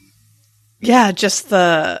yeah, just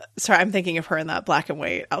sorry, I'm thinking of her in that black and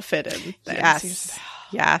white outfit and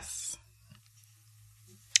Yes.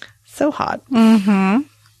 So hot.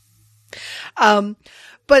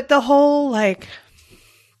 But the whole like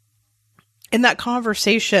in that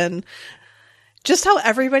conversation, just how it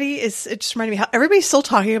just reminded me how everybody's still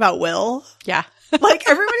talking about Will. Yeah. Like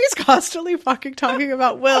everybody's constantly fucking talking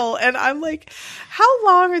about Will. And I'm like, how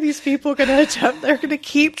long are these people going to attempt? They're going to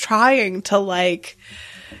keep trying to like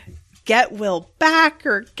get Will back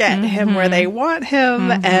or get him where they want him.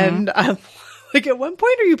 And I'm like, at what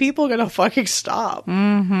point are you people going to fucking stop?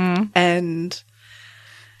 And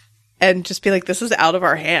just be like, this is out of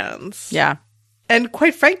our hands. Yeah. And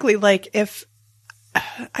quite frankly, like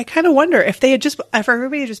I kind of wonder if if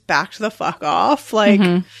everybody just backed the fuck off, like,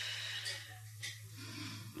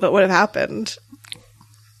 what would have happened?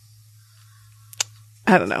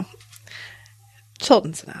 I don't know.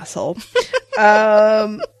 Chilton's an asshole.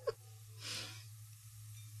 Yeah,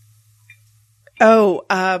 I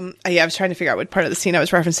was trying to figure out what part of the scene I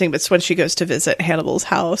was referencing, but it's when she goes to visit Hannibal's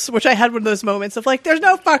house, which I had one of those moments of like, there's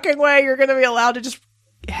no fucking way you're going to be allowed to just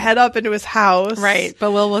head up into his house. Right.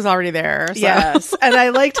 But Will was already there. So. Yes. And I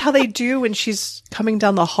liked how they do when she's coming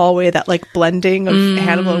down the hallway, that like blending of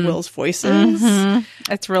Hannibal and Will's voices.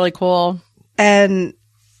 It's really cool. And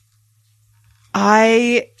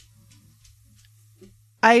I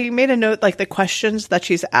made a note, like the questions that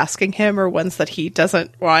she's asking him are ones that he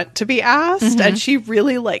doesn't want to be asked. And she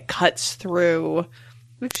really like cuts through,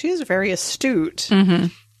 like, she is very astute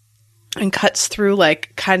and cuts through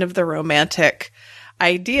like kind of the romantic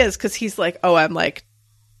ideas. 'Cause he's like, oh, I'm like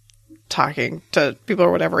talking to people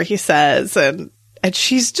or whatever he says. And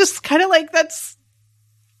she's just kind of like, that's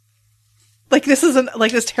like, this isn't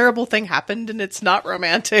like this terrible thing happened and it's not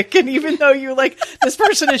romantic. And even though you like, this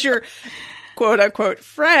person is your quote unquote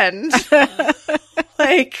friend,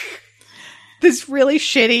 like this really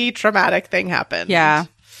shitty traumatic thing happened. Yeah.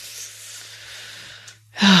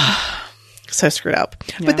 So screwed up.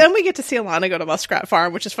 Yeah. But then we get to see Alana go to Muskrat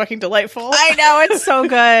Farm, which is fucking delightful. I know, it's so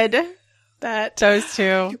good. Those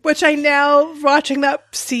two. Which I now, watching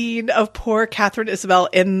that scene of poor Catherine Isabel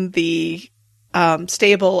in the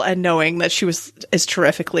stable and knowing that she is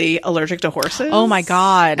terrifically allergic to horses. Oh my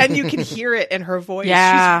God. And you can hear it in her voice.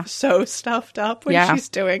 Yeah. She's so stuffed up when she's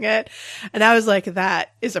doing it. And I was like,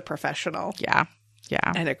 that is a professional. Yeah.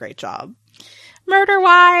 Yeah. And a great job. Murder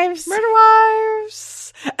Wives.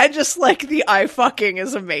 And just like the eye fucking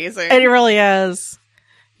is amazing. It really is.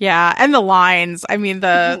 Yeah. And the lines. I mean,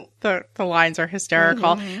 the lines are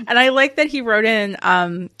hysterical. And I like that he wrote in,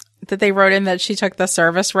 that they wrote in that she took the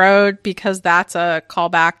service road, because that's a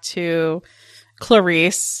callback to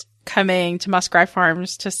Clarice coming to Muskrat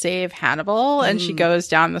Farms to save Hannibal. And she goes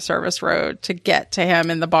down the service road to get to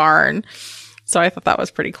him in the barn. So I thought that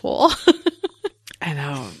was pretty cool. I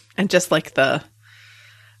know. And just like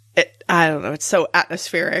I don't know, it's so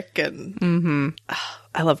atmospheric and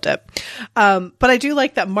I loved it. But I do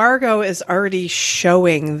like that Margot is already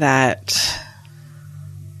showing that,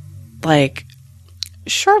 like,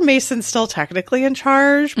 sure, Mason's still technically in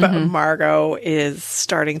charge, but Margot is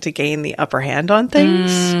starting to gain the upper hand on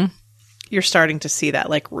things. You're starting to see that,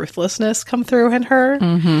 like, ruthlessness come through in her.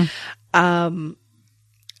 I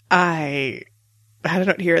had a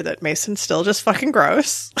note here that Mason's still just fucking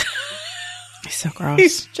gross. He's so gross.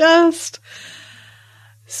 He's just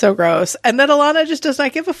so gross. And then Alana just does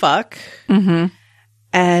not give a fuck.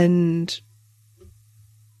 And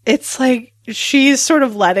it's like she's sort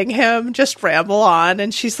of letting him just ramble on.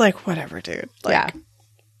 And she's like, whatever, dude. Like,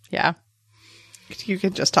 yeah. you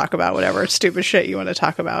can just talk about whatever stupid shit you want to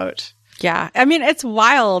talk about. Yeah. I mean, it's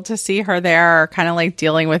wild to see her there kind of like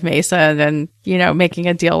dealing with Mason and, you know, making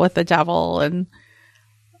a deal with the devil and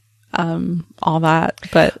all that.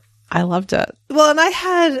 But I loved it. Well, and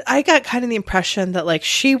I got kind of the impression that like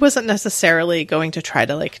she wasn't necessarily going to try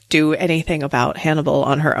to like do anything about Hannibal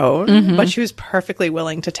on her own, but she was perfectly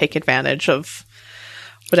willing to take advantage of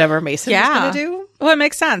whatever Mason was going to do. Well, it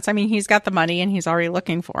makes sense. I mean, he's got the money and he's already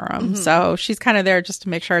looking for him. So she's kind of there just to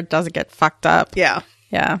make sure it doesn't get fucked up. Yeah.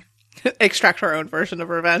 Yeah. Extract her own version of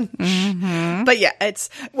revenge. But yeah, it's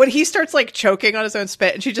when he starts like choking on his own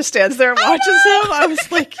spit and she just stands there and watches him. I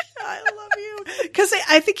was like, I love you. Because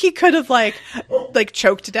I think he could have like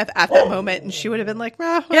choked to death at that moment and she would have been like,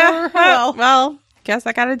 whatever. Yeah. Well, guess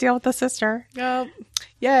I got to deal with the sister.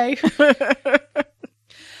 Yay.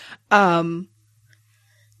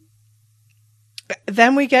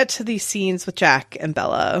 Then we get to these scenes with Jack and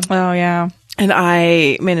Bella. Oh, yeah. And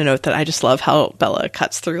I made a note that I just love how Bella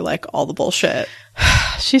cuts through like all the bullshit.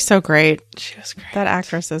 She's so great. She was great. That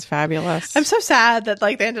actress is fabulous. I'm so sad that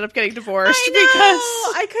like they ended up getting divorced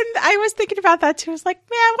I was thinking about that too. I was like,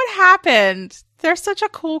 man, what happened? They're such a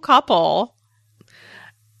cool couple.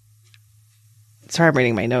 Sorry, I'm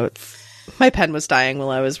reading my notes. My pen was dying while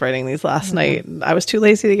I was writing these last night. I was too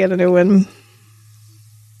lazy to get a new one.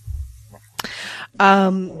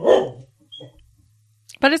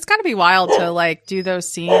 But it's got to be wild to like do those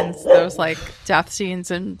scenes, those like death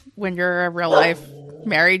scenes, and when you're in real life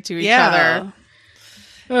married to each other.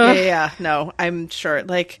 Yeah. No, I'm sure.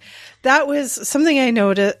 Like that was something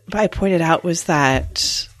I pointed out was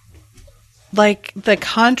that like the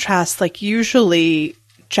contrast, like usually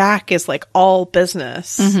Jack is like all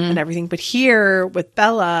business and everything, but here with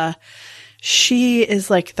Bella, she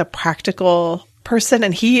is like the practical person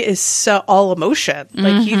and he is so all emotion.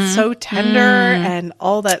 Like he's so tender and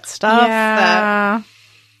all that stuff that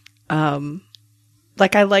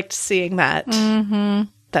like I liked seeing that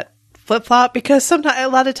that flip-flop because sometimes a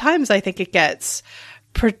lot of times I think it gets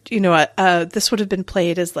this would have been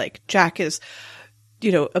played as like Jack is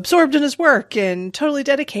absorbed in his work and totally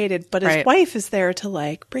dedicated, but his wife is there to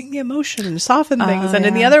like bring the emotion and soften things. And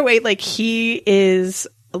in the other way, like he is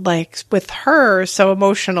like with her so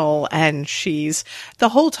emotional and she's the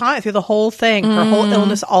whole time through the whole thing, her whole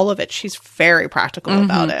illness, all of it, she's very practical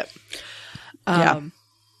about it. And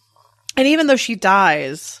even though she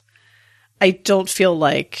dies, I don't feel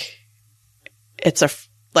like it's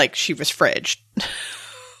like she was fridged.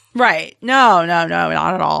 Right. No, not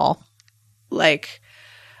at all. Like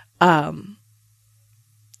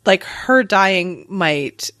her dying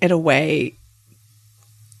might in a way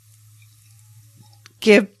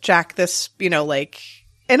give Jack this, like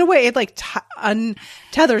in a way it like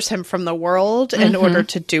untethers him from the world in order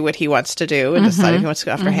to do what he wants to do and decide if he wants to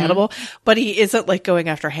go after Hannibal. But he isn't like going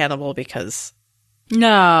after Hannibal because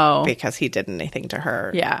he did anything to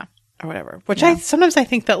her. Yeah. Or whatever. Which sometimes I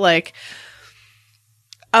think that like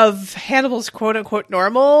of Hannibal's quote unquote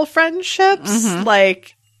normal friendships,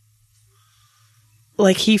 like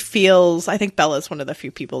he feels, I think Bella's one of the few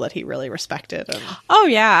people that he really respected. Oh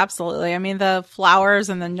yeah, absolutely. I mean, the flowers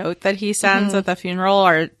and the note that he sends at the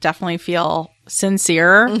funeral definitely feel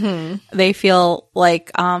sincere. They feel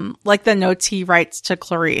like the notes he writes to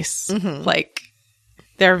Clarice, like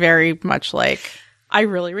they're very much like, I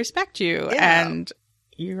really respect you and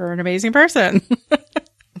you're an amazing person.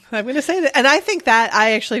 I'm going to say that. And I think that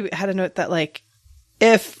I actually had a note that like,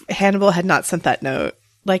 if Hannibal had not sent that note,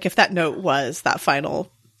 like if that note was that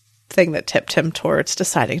final thing that tipped him towards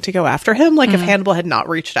deciding to go after him, like if Hannibal had not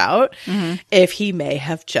reached out, if he may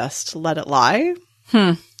have just let it lie.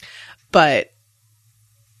 But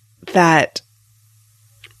that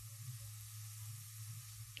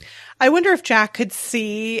I wonder if Jack could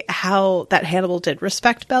see how that Hannibal did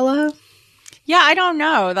respect Bella. Yeah, I don't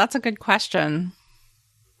know. That's a good question.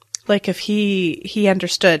 Like if he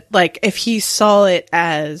understood, like if he saw it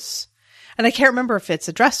as, and I can't remember if it's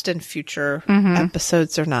addressed in future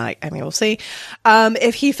episodes or not. I mean, we'll see.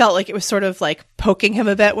 If he felt like it was sort of like poking him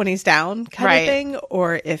a bit when he's down kind of thing,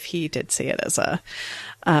 or if he did see it as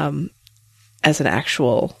an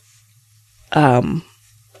actual,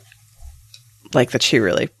 like that she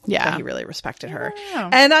really, that he really respected her.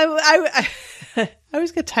 And I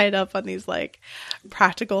always get tied up on these like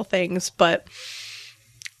practical things, but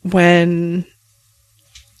when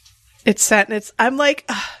it's sent, I'm like,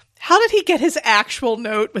 how did he get his actual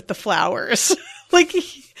note with the flowers? Like,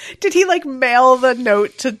 did he like mail the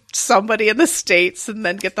note to somebody in the States and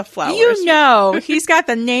then get the flowers? He's got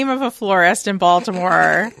the name of a florist in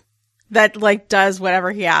Baltimore that like does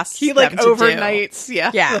whatever he asks. He like overnights.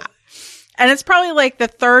 Yeah. And it's probably like the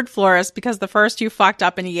third florist because the first two fucked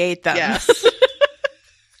up and he ate them. Yes.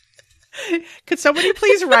 Could somebody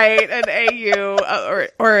please write an AU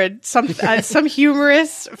or some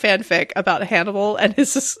humorous fanfic about Hannibal and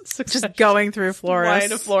his success Just going through florists.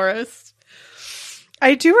 line of florists?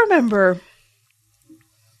 I do remember.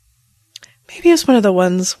 Maybe it's one of the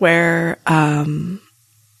ones where, maybe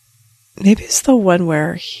it's the one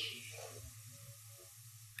where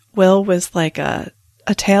Will was like a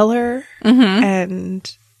tailor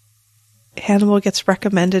and Hannibal gets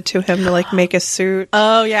recommended to him to like make a suit.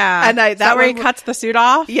 Oh yeah, And Is that where he cuts the suit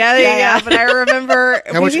off? Yeah. But I remember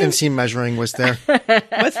How much inseam measuring was there?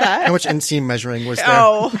 what's that? How much inseam measuring was there?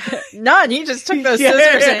 Oh, None. He just took those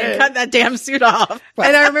scissors and cut that damn suit off.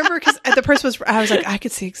 and I remember because the person I was like, I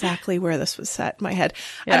could see exactly where this was set in my head.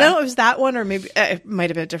 I don't know if it was that one or maybe it might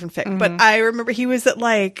have been a different fic, but I remember he was at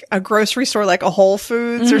like a grocery store, like a Whole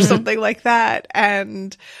Foods or something like that,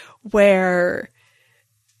 and where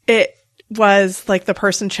it was like the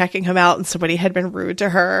person checking him out and somebody had been rude to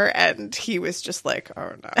her and he was just like,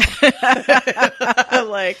 oh no. I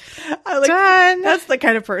like Done. that's the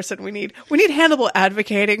kind of person we need. We need Hannibal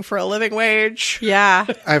advocating for a living wage. Yeah.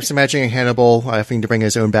 I was imagining Hannibal having to bring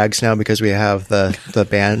his own bags now because we have the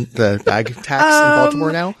bag tax in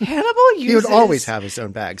Baltimore now. Hannibal uses He would always have his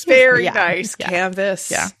own bags. very Yeah. nice Yeah.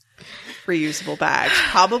 canvas Yeah. reusable bags.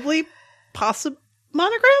 Probably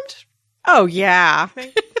monogrammed? Oh yeah.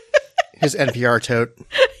 His NPR tote.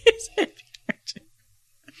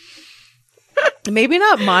 Maybe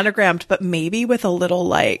not monogrammed, but maybe with a little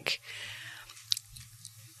like,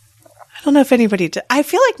 I don't know if anybody did. I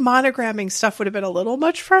feel like monogramming stuff would have been a little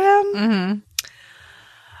much for him.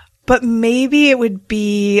 But maybe it would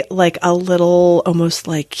be like a little, almost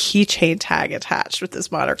like keychain tag attached with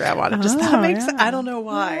this monogram on it. Does that make sense? I don't know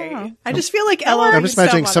why. I just feel like Ella. I'm just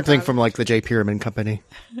imagining something from like the J. Pierman Company.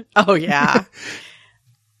 Oh yeah.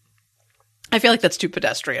 I feel like that's too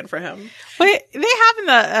pedestrian for him. But they have in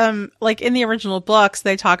the like in the original books,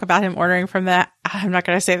 they talk about him ordering from the, I'm not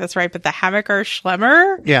going to say this right, but the Hammaker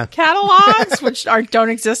Schlemmer catalogs, which don't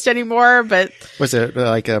exist anymore. But Was it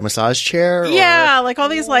like a massage chair? yeah, like all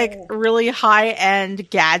these like really high end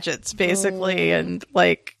gadgets, basically, and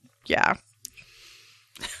like yeah.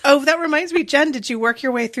 Oh, that reminds me, Jen, did you work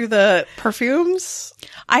your way through the perfumes?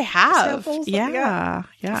 I have. Samples that we Yeah.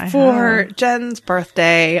 I For have. Jen's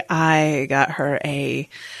birthday, I got her a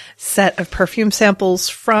set of perfume samples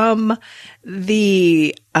from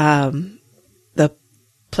the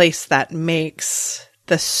place that makes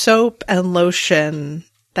the soap and lotion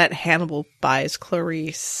that Hannibal buys,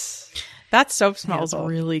 Clarice. That soap smells Hannibal.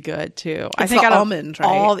 really good too. It's the out of almond, right?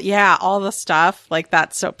 all the stuff, like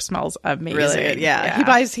that soap smells amazing. Really good.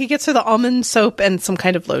 Yeah. He gets her the almond soap and some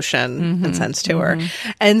kind of lotion and sends to her.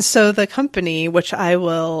 And so the company, which I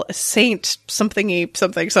will Saint something,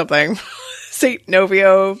 Saint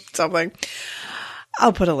Novio something.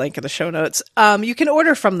 I'll put a link in the show notes. You can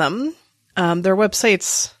order from them. Their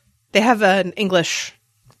websites, they have an English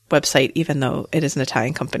website, even though it is an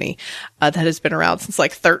Italian company that has been around since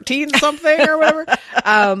like 13 something or whatever.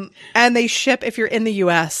 And they ship, if you're in the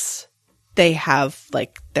US, they have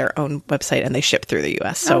like their own website and they ship through the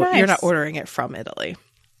US. So nice. you're not ordering it from Italy,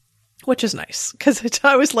 which is nice. Cause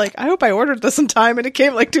I was like, I hope I ordered this in time and it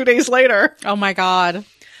came like 2 days later. Oh my God.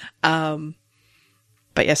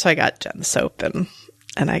 But yeah, so I got Jen's soap and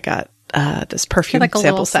I got this perfume like a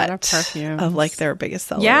sample little set set of perfumes. of like their biggest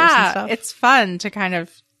sellers and Yeah. stuff. It's fun to kind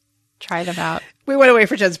of try them out. We went away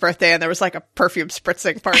for Jen's birthday and there was like a perfume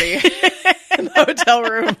spritzing party in the hotel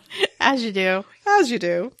room. As you do. As you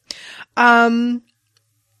do. Let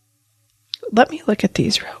me look at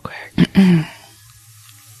these real quick.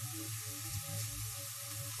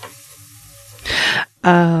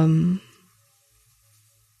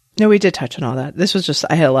 No, we did touch on all that. This was just,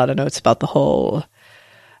 I had a lot of notes about the whole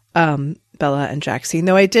Bella and Jack scene.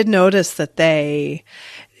 Though I did notice that they,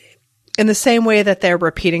 in the same way that they're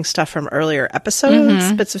repeating stuff from earlier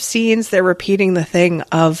episodes, bits of scenes, they're repeating the thing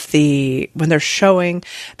of when they're showing,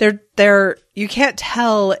 you can't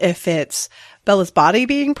tell if it's Bella's body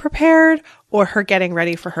being prepared or her getting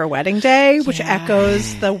ready for her wedding day, which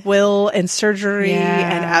echoes the Will and surgery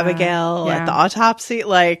and Abigail at the autopsy.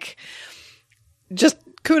 Like, just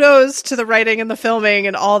kudos to the writing and the filming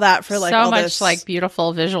and all that for like so all much this. like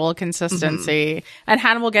beautiful visual consistency. And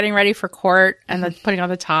Hannibal getting ready for court and then putting on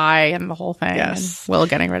the tie and the whole thing. Yes. And Will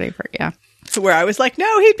getting ready for So where I was like,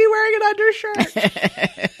 no, he'd be wearing an undershirt.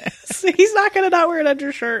 So he's not going to not wear an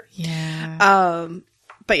undershirt. Yeah.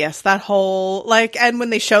 But yes, that whole like, and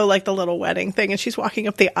when they show like the little wedding thing and she's walking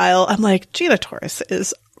up the aisle, I'm like, Gina Torres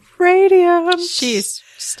is radiant. She's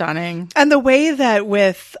stunning. And the way that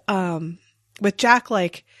with with Jack,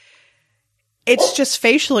 like, it's just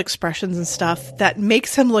facial expressions and stuff that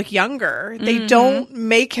makes him look younger. They don't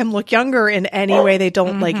make him look younger in any way. They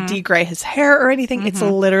don't like degray his hair or anything. It's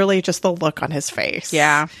literally just the look on his face.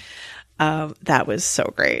 Yeah. That was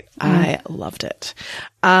so great. I loved it.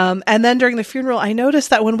 And then during the funeral, I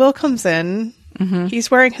noticed that when Will comes in,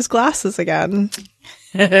 he's wearing his glasses again.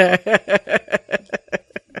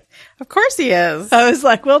 Of course he is. I was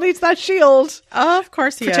like, Will needs that shield. Of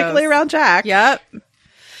course he Particularly is. around Jack. Yep.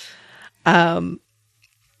 Then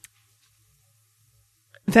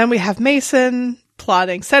we have Mason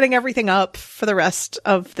plotting, setting everything up for the rest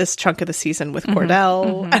of this chunk of the season with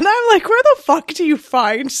Cordell. And I'm like, where the fuck do you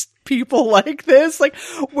find people like this? Like,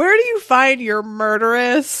 where do you find your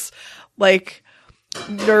murderous, like,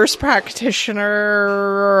 nurse practitioner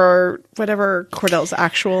or whatever Cordell's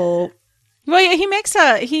actual... Well,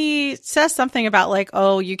 yeah, he says something about like,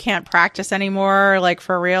 oh, you can't practice anymore, like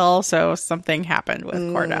for real. So something happened with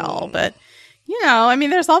Cordell. But, you know, I mean,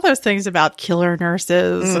 there's all those things about killer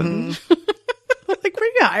nurses and like, where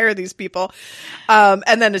do you hire these people?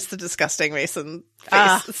 And then it's the disgusting Mason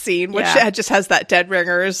face scene, which just has that Dead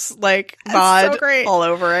Ringers like nod so all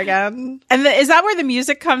over again. And is that where the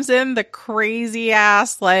music comes in? The crazy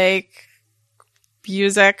ass like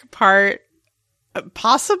music part?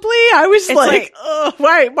 Possibly. I was like, oh,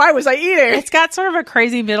 why was I eating? It's got sort of a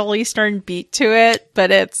crazy Middle Eastern beat to it,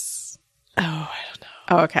 but it's... Oh, I don't know.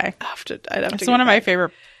 Oh, okay. I'd have It's to one of my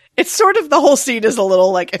favorite... It's sort of, the whole scene is a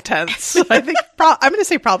little like intense. I think I'm going to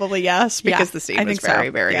say probably yes, because the scene was very,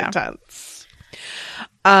 very intense.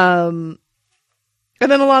 And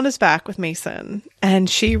then Alana's back with Mason, and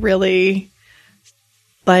she really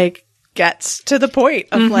like gets to the point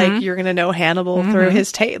of like, you're going to know Hannibal through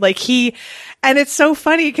his tape. Like and it's so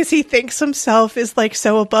funny because he thinks himself is like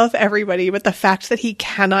so above everybody, but the fact that he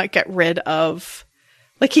cannot get rid of,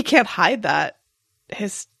 like, he can't hide that,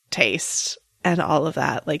 his taste and all of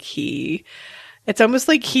that. Like it's almost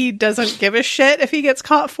like he doesn't give a shit if he gets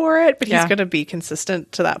caught for it, but he's going to be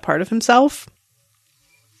consistent to that part of himself.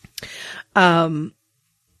 And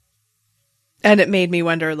it made me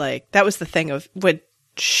wonder, like, that was the thing of, would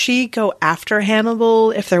she go after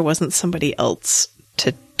Hannibal if there wasn't somebody else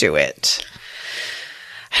to do it?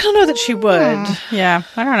 I don't know that she would. Yeah,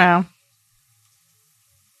 I don't know.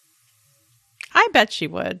 I bet she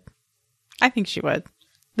would. I think she would.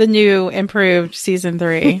 The new improved season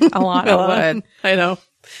 3, Alana would. I know.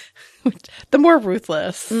 The more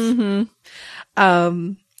ruthless. Will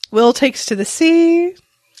takes to the sea.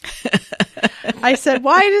 I said,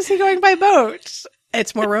 why is he going by boat?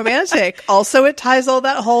 It's more romantic. Also, it ties all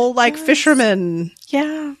that whole, like, fisherman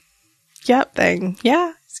thing.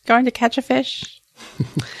 Yeah, he's going to catch a fish.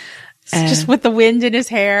 Just with the wind in his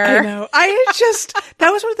hair. I know.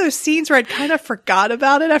 That was one of those scenes where I'd kind of forgot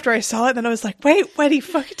about it after I saw it. Then I was like, wait, he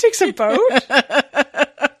fucking takes a boat?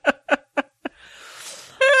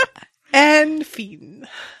 And Fiend.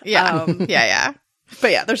 Yeah. Yeah.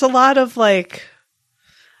 But yeah, there's a lot of, like,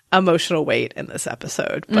 emotional weight in this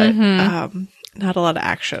episode, but not a lot of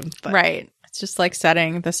action. But right. It's just like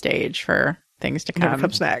setting the stage for things to come. What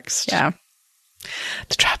comes next. Yeah.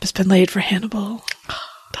 The trap has been laid for Hannibal.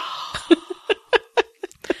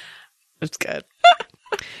 It's good.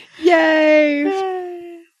 Yay.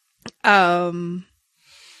 Was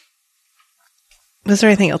there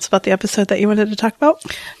anything else about the episode that you wanted to talk about?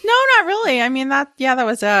 No, not really. I mean, that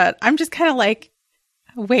was it. I'm just kind of like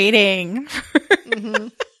waiting.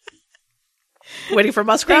 Waiting for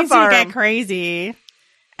Muskrat Things to Farm. get crazy.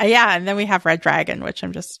 Yeah, and then we have Red Dragon, which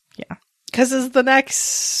I'm just, Because is the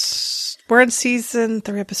next... We're in season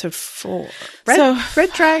 3, episode 4.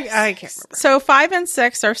 Red Dragon... I can't remember. So 5 and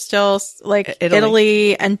 6 are still, like,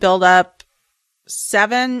 Italy and build up.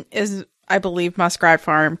 7 is, I believe, Muskrat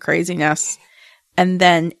Farm craziness. And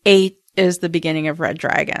then 8 is the beginning of Red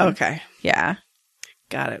Dragon. Okay. Yeah.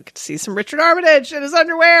 Got it. Get to see some Richard Armitage in his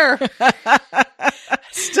underwear.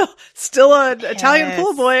 Still an Italian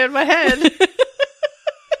pool boy in my head.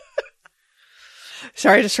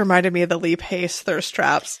 Sorry, it just reminded me of the Lee Pace thirst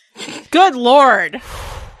traps. Good Lord.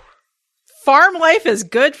 Farm life is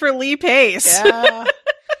good for Lee Pace. Yeah.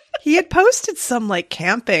 He had posted some, like,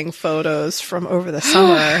 camping photos from over the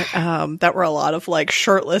summer that were a lot of, like,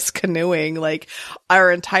 shirtless canoeing, like,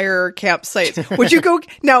 our entire campsite. Would you go...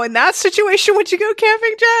 Now, in that situation, would you go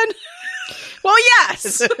camping, Jen? Well,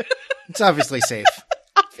 yes. It's obviously safe.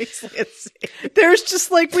 Obviously, it's safe. There's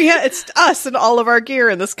just, like, it's us and all of our gear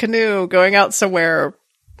in this canoe going out somewhere,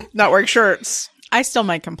 not wearing shirts. I still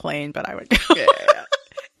might complain, but I would go. Yeah.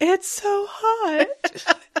 It's so hot.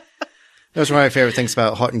 That was one of my favorite things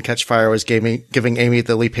about Halt and Catch Fire was giving Amy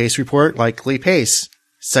the Lee Pace report. Like, Lee Pace,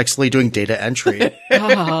 sexily doing data entry.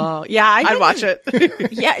 Oh, yeah. I'd watch it.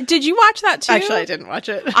 Yeah. Did you watch that too? Actually, I didn't watch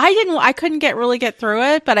it. I couldn't really get through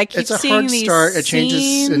it, but I keep It's a seeing hard these start. It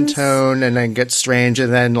changes in scenes. tone and then gets strange.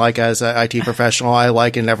 And then, like, as an IT professional, I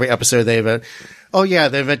like in every episode they invent, they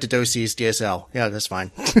invented DOCSIS, DSL. Yeah, that's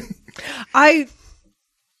fine.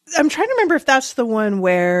 I'm trying to remember if that's the one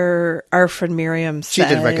where our friend Miriam said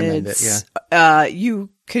She did recommend it, yeah. You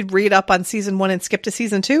could read up on season 1 and skip to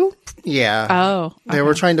season 2. Yeah. Oh, They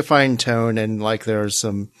were trying to find tone, and like there's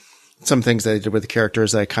some things they did with the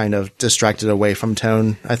characters that kind of distracted away from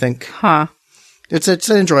tone, I think. huh. It's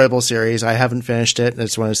an enjoyable series. I haven't finished it.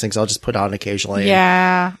 It's one of those things I'll just put on occasionally.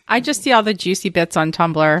 Yeah. I just see all the juicy bits on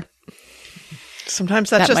Tumblr. Sometimes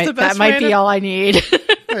that's just the best That might way be to- all I need.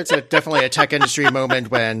 It's definitely a tech industry moment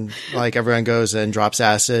when like everyone goes and drops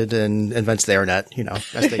acid and invents the internet,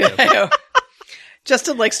 as they do.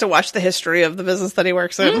 Justin likes to watch the history of the business that he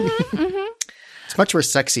works in. It's much more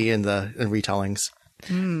sexy in retellings.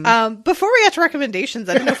 Before we get to recommendations,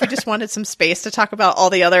 I don't know if we just wanted some space to talk about all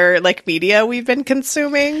the other like media we've been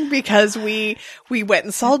consuming, because we went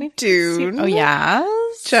and saw Dune. Oh,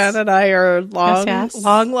 yes. Jen and I are Yes.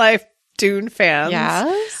 long life Dune fans.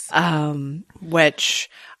 Yes. Which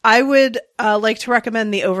I would like to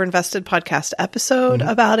recommend the Overinvested podcast episode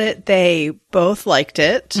about it. They both liked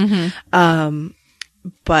it.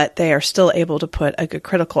 But they are still able to put a good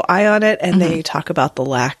critical eye on it, and they talk about the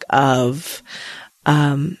lack of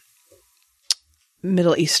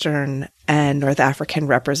Middle Eastern and North African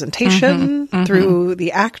representation through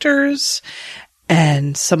the actors,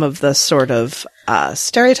 and some of the sort of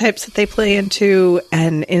stereotypes that they play into,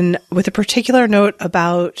 and with a particular note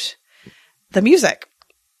about the music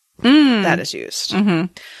that is used.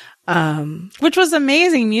 Which was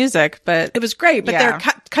amazing music, but It was great, but they're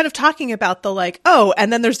kind of talking about the like,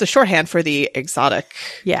 and then there's the shorthand for the exoticness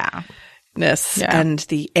yeah. and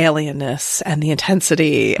the alienness and the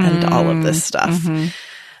intensity and all of this stuff.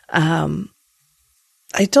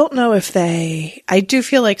 I don't know if I do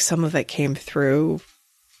feel like some of it came through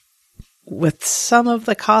with some of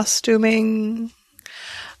the costuming.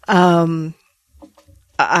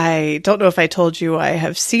 I don't know if I told you, I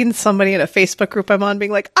have seen somebody in a Facebook group I'm on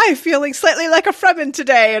being like, I'm feeling slightly like a Fremen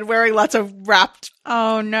today, and wearing lots of wrapped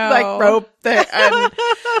Oh, no. like rope there. And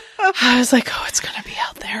I was like, it's going to be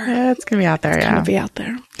out there. Yeah, it's going to be out there, It's yeah. going to be out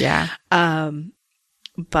there. Yeah.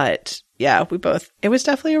 But yeah, it was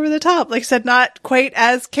definitely over the top. Like I said, not quite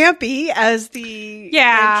as campy as the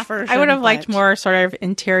Yeah. Lynch version, I would have liked but- more sort of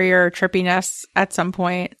interior trippiness at some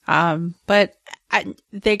point. But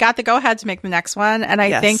they got the go-ahead to make the next one. And I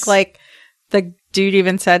Yes. think like the dude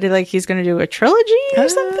even said like he's going to do a trilogy or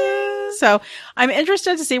something. So I'm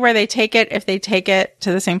interested to see where they take it, if they take it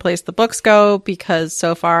to the same place the books go, because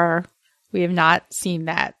so far we have not seen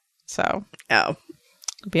that. So Oh,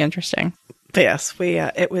 it'll be interesting. but yes,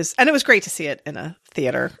 it was great to see it in a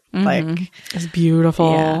theater. Like, It's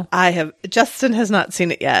beautiful. yeah, Justin has not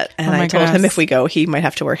seen it yet. And Oh my I told him goodness. if we go, he might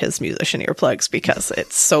have to wear his musician earplugs because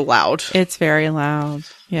it's so loud. It's very loud.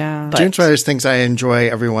 Yeah. Dune's one of those things I enjoy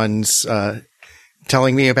everyone's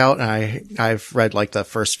telling me about. And I've read like the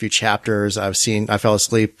first few chapters. I fell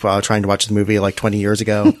asleep trying to watch the movie like 20 years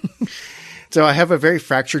ago. So I have a very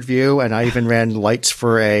fractured view, and I even ran lights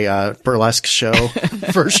for a burlesque show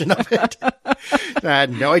version of it. I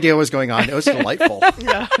had no idea what was going on. It was delightful.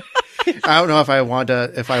 Yeah. I don't know if I want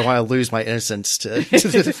to lose my innocence to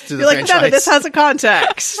the You're like, franchise. none of this has a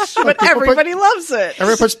context, but everybody loves it.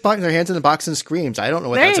 Everyone puts their hands in the box and screams. I don't know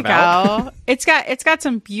what there that's you about. go. It's got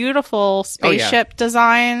some beautiful spaceship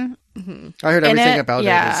design. I heard everything it, about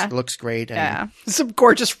yeah. it. It looks great. And Yeah. Some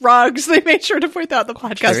gorgeous rugs. They made sure to point out the there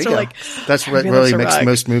podcast you to go. like, That's what really really loves a makes rug.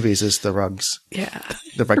 most movies is the rugs. yeah.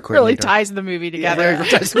 The rug Really coordinator. ties the movie Yeah, together. there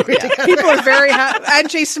ties the movie together. People are very happy, and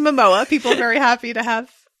Jason Momoa. People are very happy to have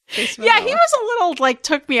Jason Momoa. Yeah, he was a little like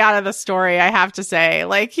took me out of the story, I have to say.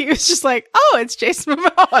 Like he was just like, "Oh, it's Jason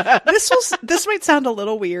Momoa." This might sound a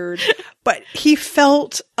little weird, but he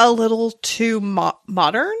felt a little too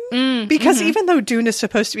modern because even though Dune is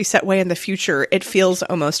supposed to be set way in the future, it feels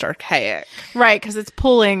almost archaic. Right, because it's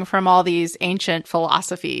pulling from all these ancient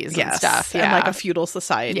philosophies and Yes, stuff. and Yeah. like a feudal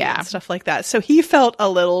society Yeah. and stuff like that. So he felt a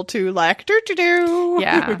little too like do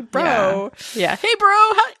yeah. bro. Yeah. Hey bro,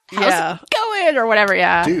 how's Yeah. it going? Or whatever,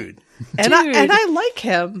 yeah. Dude. And Dude. I like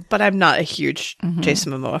him, but I'm not a huge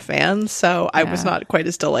Jason Momoa fan, so I was not quite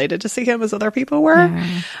as delighted to see him as other people were.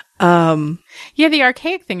 Yeah, the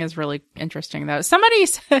archaic thing is really interesting though. Somebody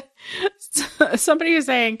was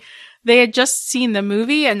saying they had just seen the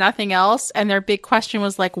movie and nothing else, and their big question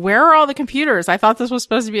was like, where are all the computers? I thought this was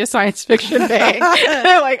supposed to be a science fiction thing. And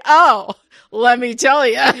they're like, oh, Let me tell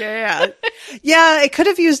you. Yeah. Yeah, it could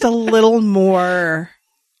have used a little more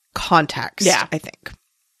context, I think.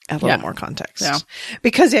 A little more context. Yeah.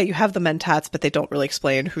 Because, you have the Mentats, but they don't really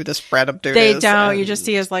explain who this Branham dude They is. don't. You just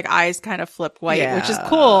see his like eyes kind of flip white, which is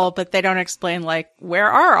cool, but they don't explain like,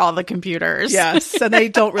 where are all the computers? Yes. And they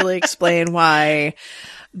don't really explain why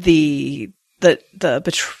the doctor's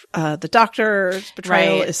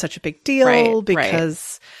betrayal is such a big deal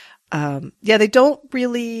because, they don't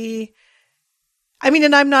really, I mean,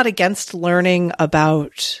 and I'm not against learning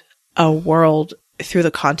about a world through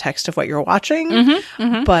the context of what you're watching,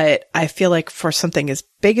 but I feel like for something as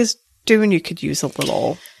big as Dune, you could use a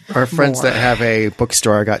little. Our friends that have a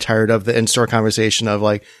bookstore got tired of the in-store conversation of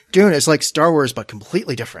like, Dune is like Star Wars, but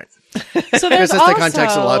completely different. So because that's the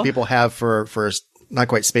context a lot of people have for not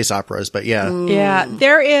quite space operas, but yeah. Yeah,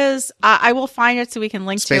 there is, I will find it so we can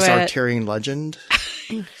link Space to it. Arcturian legend.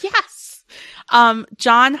 Yes.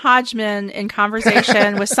 John Hodgman in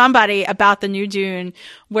conversation with somebody about the new Dune,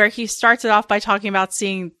 where he starts it off by talking about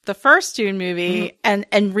seeing the first Dune movie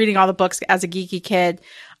and reading all the books as a geeky kid.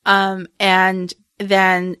 And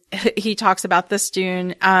then he talks about this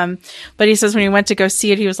Dune. But he says when he went to go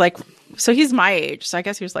see it, he was like, so he's my age. So I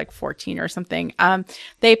guess he was like 14 or something.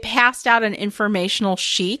 They passed out an informational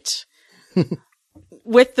sheet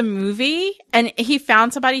with the movie, and he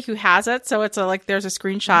found somebody who has it. So it's there's a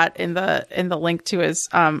screenshot in the link to his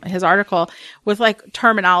article with like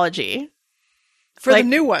terminology For the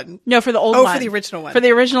new one. No, for the old one. Oh, for the original one. For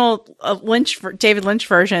the original David Lynch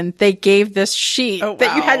version, they gave this sheet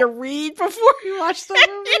that you had to read before you watched the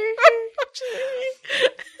movie.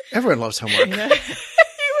 Everyone loves homework. He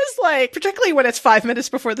was like, particularly when it's 5 minutes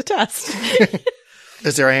before the test.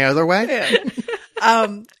 Is there any other way? Yeah.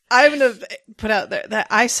 I'm going to put out there that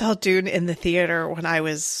I saw Dune in the theater when I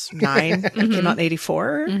was 9. It came out in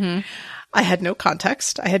 84. I had no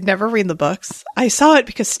context. I had never read the books. I saw it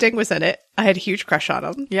because Sting was in it. I had a huge crush on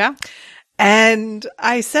him. Yeah. And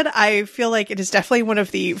I said, I feel like it is definitely one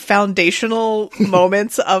of the foundational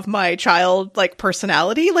moments of my child, like,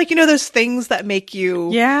 personality. Like, those things that make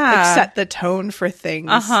you like, set the tone for things.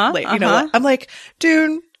 Like, I'm like,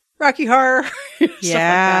 Dune, Rocky Horror, stuff like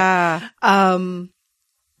that.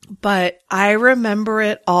 But I remember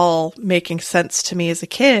it all making sense to me as a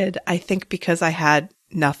kid, I think because I had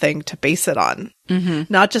nothing to base it on.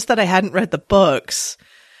 Not just that I hadn't read the books,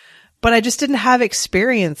 but I just didn't have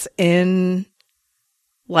experience in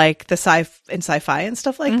like the sci-fi and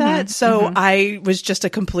stuff like that. So I was just a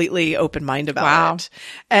completely open mind about it.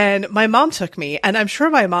 And my mom took me, and I'm sure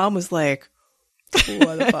my mom was like,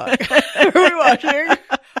 what the fuck are we watching?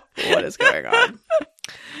 What is going on?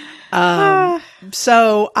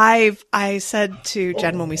 So I said to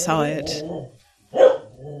Jen when we saw it,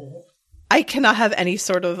 I cannot have any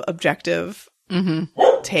sort of objective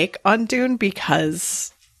take on Dune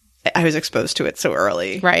because I was exposed to it so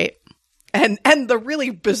early. Right. And the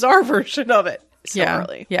really bizarre version of it so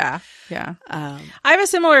early. Yeah. I have a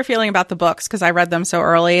similar feeling about the books because I read them so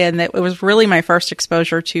early, and it was really my first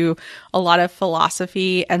exposure to a lot of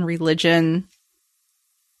philosophy and religion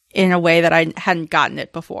in a way that I hadn't gotten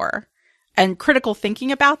it before. And critical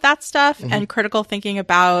thinking about that stuff and critical thinking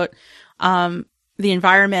about the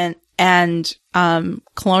environment and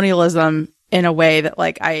colonialism in a way that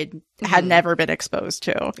like I had never been exposed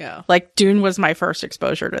to. Yeah. Like Dune was my first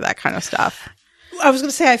exposure to that kind of stuff. I was going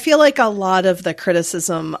to say, I feel like a lot of the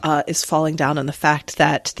criticism is falling down on the fact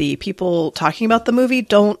that the people talking about the movie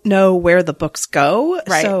don't know where the books go.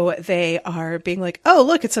 Right. So they are being like, oh,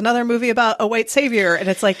 look, it's another movie about a white savior. And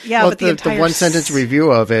it's like, yeah, but the entire... The one sentence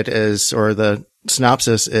review of it is, or the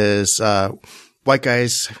synopsis is, white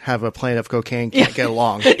guys have a plan of cocaine, can't get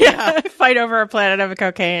along. Fight over a planet of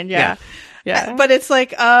cocaine. Yeah. But it's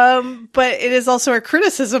like, but it is also a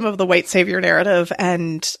criticism of the white savior narrative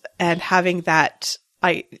and having that,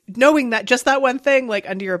 knowing that just that one thing, like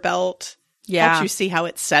under your belt, helps you see how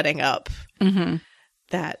it's setting up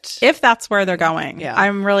that. If that's where they're going. Yeah.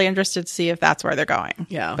 I'm really interested to see if that's where they're going.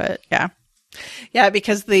 Yeah. But yeah. Yeah,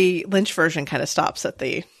 because the Lynch version kind of stops at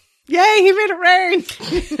the, yay, he made it rain.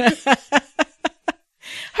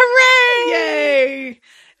 Hooray! Yay.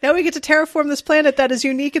 Now we get to terraform this planet that is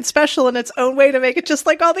unique and special in its own way to make it just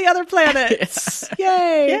like all the other planets.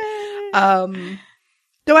 Yay.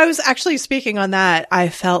 Though I was actually speaking on that, I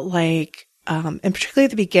felt like, and particularly at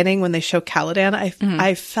the beginning when they show Caladan,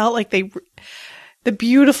 I felt like the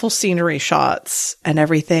beautiful scenery shots and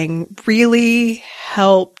everything really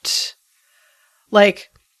helped. Like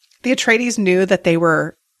the Atreides knew that they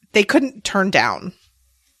couldn't turn down.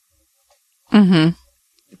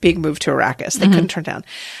 Being moved to Arrakis. They couldn't turn down.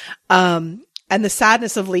 And the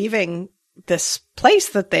sadness of leaving this place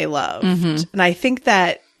that they loved. And I think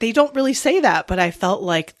that they don't really say that, but I felt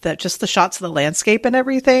like that just the shots of the landscape and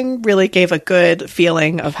everything really gave a good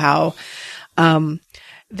feeling of how,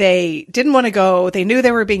 they didn't want to go. They knew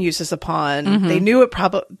they were being used as a pawn. They knew it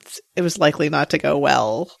was likely not to go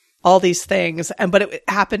well. All these things. But it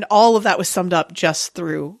happened. All of that was summed up just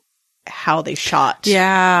through how they shot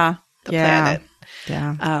the planet.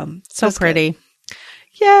 Yeah. So pretty. Good.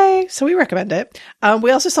 Yay. So we recommend it.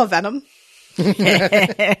 We also saw Venom. Which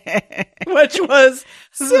was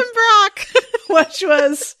Simbrock. Which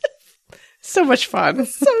was so much fun.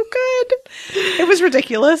 So good. It was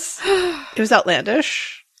ridiculous. It was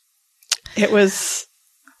outlandish. It was,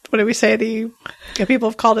 what do we say? People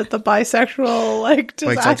have called it the bisexual,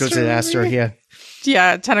 disaster. Yeah.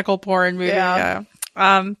 Yeah. Tentacle porn movie. Yeah.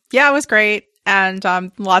 It was great. And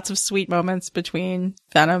lots of sweet moments between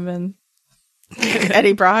Venom and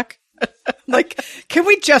Eddie Brock. Can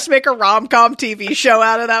we just make a rom-com TV show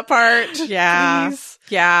out of that part? Yeah. Please?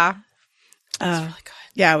 Yeah. It's really good.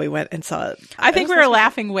 Yeah, we went and saw it. I think we were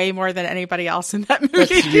laughing way more than anybody else in that movie.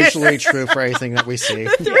 That's usually true for anything that we see. The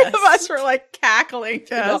three of us were cackling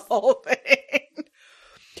through the whole thing.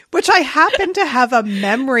 Which I happen to have a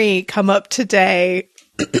memory come up today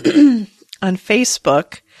on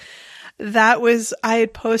Facebook. I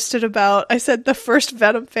had posted about, I said the first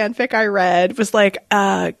Venom fanfic I read was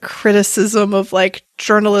a criticism of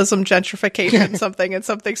journalism gentrification, something and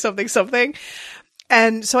something.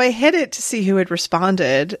 And so I hit it to see who had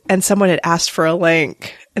responded, and someone had asked for a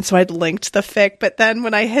link. And so I'd linked the fic, but then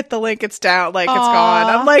when I hit the link, it's down, it's gone.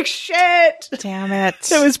 I'm like, shit. Damn it.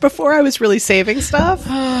 It was before I was really saving stuff.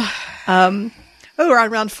 We're on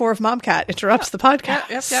round 4 of Momcat interrupts the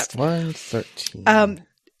podcast. Yep. 113.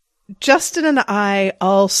 Justin and I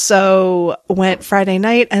also went Friday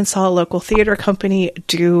night and saw a local theater company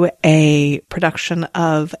do a production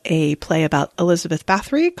of a play about Elizabeth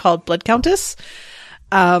Bathory called Blood Countess,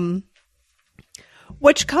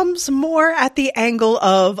 which comes more at the angle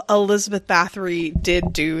of Elizabeth Bathory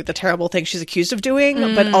did do the terrible thing she's accused of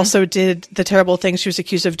doing, but also did the terrible things she was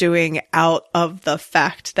accused of doing out of the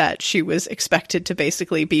fact that she was expected to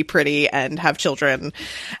basically be pretty and have children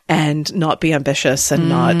and not be ambitious and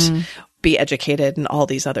not be educated and all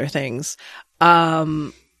these other things. It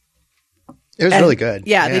was really good.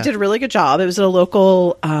 Yeah, they did a really good job. It was at a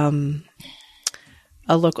local,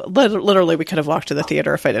 literally we could have walked to the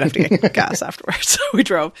theater if I didn't have to get gas afterwards. So we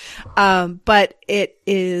drove. But it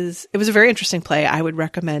was a very interesting play. I would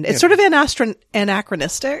recommend. It's sort of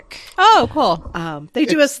anachronistic. Oh, cool. They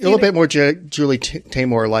do a little bit more Julie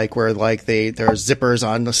Taymor where there are zippers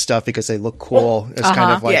on the stuff because they look cool. It's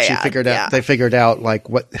kind of she figured out, they figured out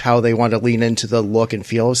how they want to lean into the look and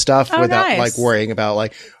feel of stuff without worrying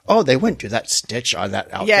about they wouldn't do that stitch on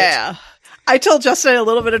that outfit. Yeah. I told Justin a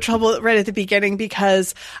little bit of trouble right at the beginning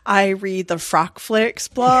because I read the Frock Flicks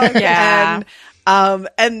blog. Yeah.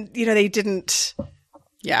 And they didn't.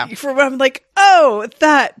 Yeah. I'm like, oh,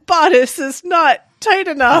 that bodice is not tight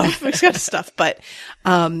enough. This kind of stuff. But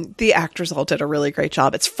the actors all did a really great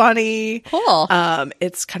job. It's funny. Cool.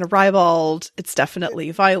 It's kind of ribald. It's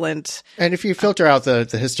definitely violent. And if you filter out the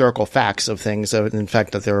historical facts of things, in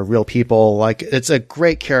fact, that there are real people, it's a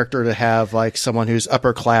great character to have, someone who's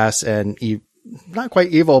upper class and not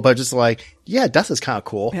quite evil, but just death is kind of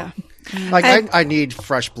cool. Yeah. I need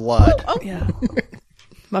fresh blood. Oh, yeah.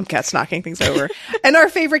 Momcat's knocking things over. And our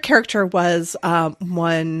favorite character was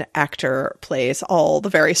one actor plays all the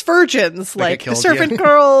various virgins, the servant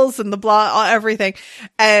girls and the blah, everything.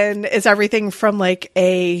 And it's everything from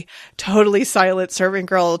a totally silent servant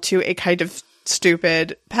girl to a kind of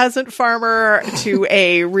stupid peasant farmer to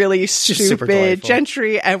a really stupid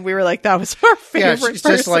gentry. And we were that was our favorite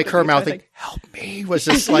person. Just her mouthing, help me, was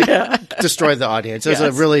just destroyed the audience. It was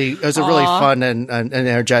a really fun and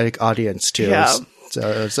energetic audience too. Yeah. So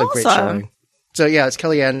it was a great showing. So yeah, it's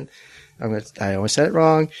Kellyanne. I almost said it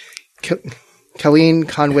wrong. Colleen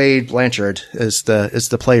Conway Blanchard is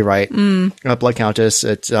the playwright. Blood Countess.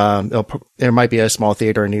 There might be a small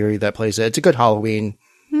theater near you that plays it. It's a good Halloween.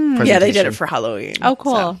 Yeah, they did it for Halloween. Oh,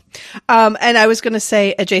 cool. And I was going to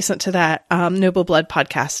say, adjacent to that, Noble Blood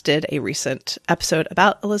podcast did a recent episode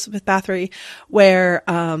about Elizabeth Bathory where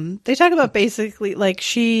they talk about basically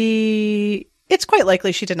it's quite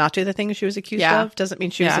likely she did not do the things she was accused of. Doesn't mean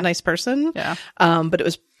she was a nice person. Yeah. But it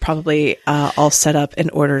was probably all set up in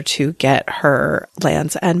order to get her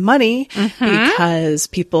lands and money because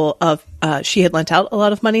she had lent out a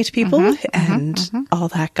lot of money to people and all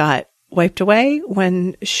that got wiped away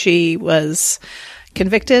when she was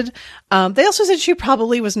convicted. They also said she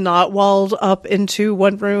probably was not walled up into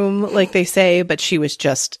one room like they say, but she was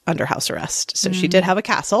just under house arrest. So she did have a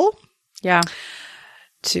castle. Yeah.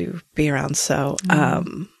 to be around. So,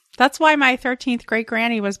 That's why my 13th great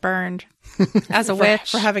granny was burned as a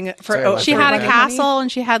witch. for having it, She had a castle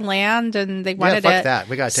and she had land and they wanted fuck it. that.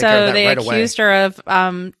 We gotta take care of that they right away. accused her of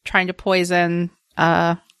trying to poison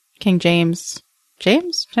King James.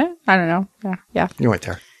 James? I don't know. Yeah. You went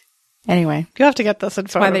there. Anyway. You have to get this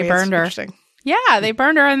info. Why they burned her. Yeah, they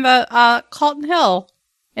burned her in the Calton Hill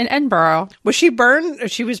in Edinburgh. Was she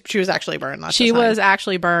burned? She was actually burned. Not She just was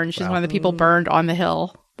actually burned. She's one of the people burned on the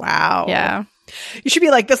hill. Wow. Yeah. You should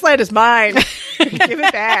be like, this land is mine. Give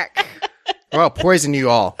it back. Well, poison you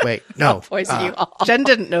all. Wait, no. Poison you all. Jen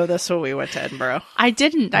didn't know this when we went to Edinburgh. I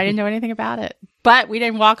didn't know anything about it. But we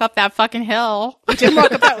didn't walk up that fucking hill. We didn't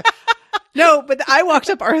walk up that. No, but I walked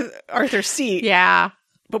up Arthur's Seat. Yeah.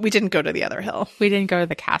 But we didn't go to the other hill. We didn't go to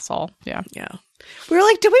the castle. Yeah. Yeah. We were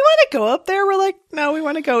like, do we want to go up there? We're like, no, we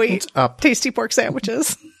want to go eat It's up. tasty pork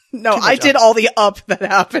sandwiches. No, I did all the up that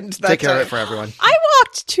happened. That Take care of time. it for everyone. I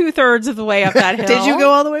walked 2/3 of the way up that hill. Did you go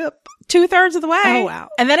all the way up? 2/3 of the way? Oh, wow.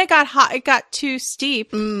 And then it got hot. It got too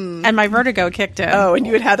steep and my vertigo kicked in. Oh, and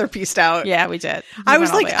you and Heather pieced out. Yeah, we did. I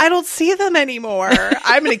was like, I don't see them anymore.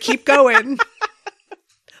 I'm going to keep going.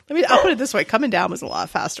 I'll put it this way. Coming down was a lot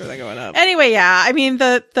faster than going up. Anyway, yeah. I mean,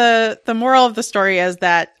 the moral of the story is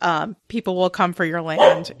that people will come for your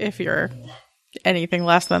land if you're anything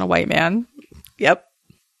less than a white man. Yep.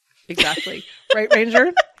 Exactly. Right,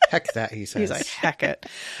 Ranger? Heck that, he says. He's like, heck it.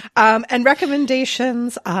 And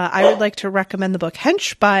recommendations, I would like to recommend the book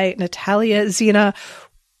Hench by Natalia Zina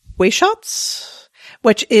Weishotz,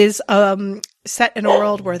 which is set in a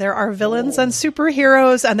world where there are villains and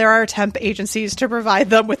superheroes, and there are temp agencies to provide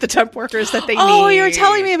them with the temp workers that they need. Oh, you were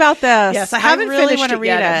telling me about this. Yes, I haven't really finished want to it read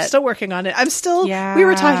yet. it. I'm still working on it. Yeah. We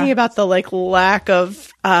were talking about the lack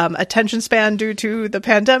of attention span due to the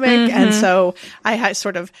pandemic, and so I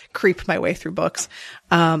sort of creep my way through books.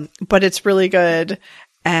 But it's really good.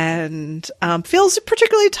 And feels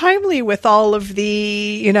particularly timely with all of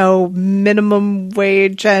the, minimum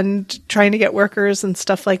wage and trying to get workers and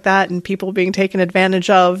stuff like that, and people being taken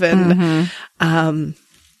advantage of, and all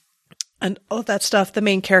that stuff. The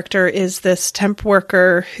main character is this temp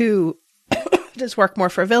worker who does work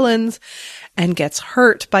more for villains and gets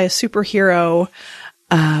hurt by a superhero,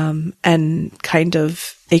 and kind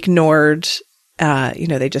of ignored.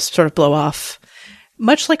 They just sort of blow off.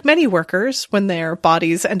 Much like many workers, when their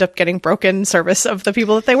bodies end up getting broken in service of the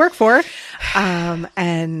people that they work for.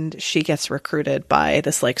 And she gets recruited by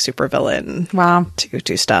this supervillain. Wow. To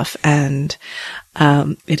do stuff. And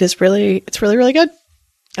it's really, really good.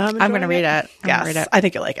 I'm going to read it. Yes, I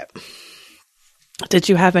think you'll like it. Did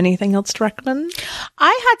you have anything else to recommend?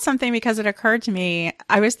 I had something because it occurred to me.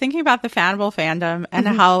 I was thinking about the Fanable fandom and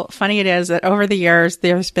how funny it is that over the years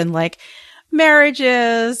there's been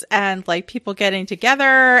marriages and people getting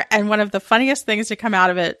together. And one of the funniest things to come out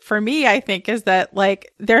of it for me, I think, is that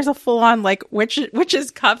there's a full on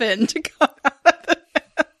witches coven to come out of it.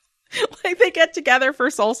 They get together for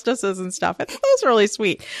solstices and stuff. I thought that was really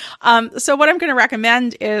sweet. So what I'm going to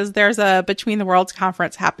recommend is there's a Between the Worlds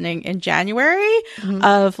conference happening in January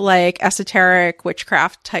of esoteric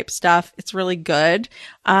witchcraft type stuff. It's really good.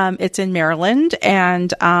 It's in Maryland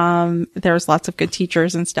and there's lots of good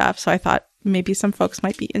teachers and stuff. So I thought maybe some folks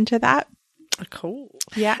might be into that. Cool.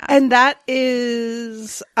 Yeah. And that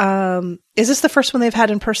is this the first one they've had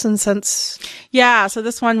in person since? Yeah. So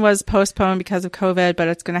this one was postponed because of COVID, but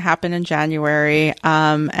it's going to happen in January.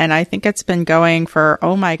 And I think it's been going for,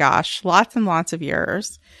 oh my gosh, lots and lots of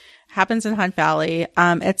years. Happens in Hunt Valley.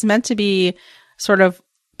 It's meant to be sort of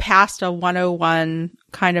past a 101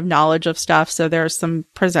 kind of knowledge of stuff. So there's some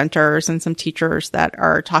presenters and some teachers that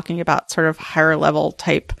are talking about sort of higher level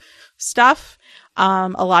type stuff.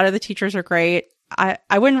 A lot of the teachers are great.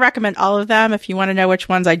 I wouldn't recommend all of them. If you want to know which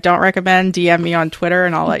ones I don't recommend, DM me on Twitter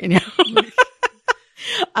and I'll let you know.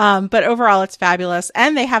 But overall, it's fabulous.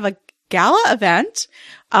 And they have a gala event,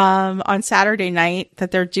 on Saturday night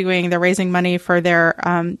that they're doing. They're raising money for their,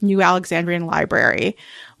 new Alexandrian library,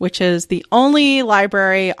 which is the only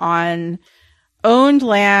library on owned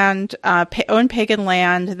land, owned pagan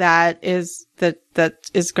land that is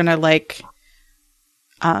going to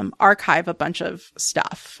archive a bunch of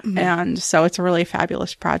stuff. And so it's a really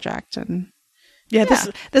fabulous project. And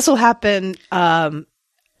this will happen.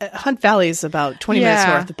 Hunt Valley is about 20 minutes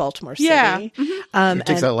north of Baltimore City. Yeah. It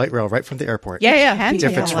takes that light rail right from the airport. Yeah.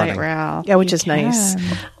 If it's running. Yeah, which is nice.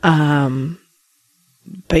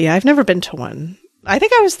 But yeah, I've never been to one. I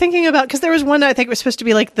think I was thinking about, because there was one I think it was supposed to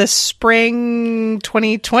be the spring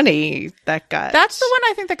 2020 that got. That's the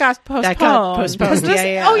one I think that got postponed. Because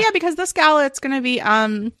because this gala, it's going to be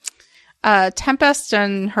Tempest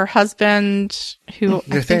and her husband, who I think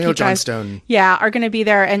Nathaniel you guys- Johnstone. yeah, are going to be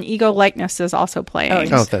there, and Ego Likeness is also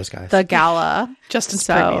playing Oh, those guys. the gala. Justin's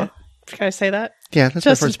So- previous. Can I say that? Yeah, that's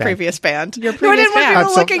my Justin's first band. previous band. Your No, I previous didn't want band.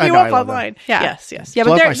 people looking I you know, I up love them. online. Yeah. Yes, yes. Yeah,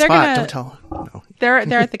 Blow but up my they're spot. gonna Don't tell. No.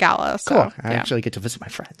 they're at the gala. So, Cool. I yeah. actually get to visit my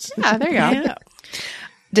friends. Yeah, there you go. Yeah.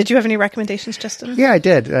 Did you have any recommendations, Justin? Yeah, I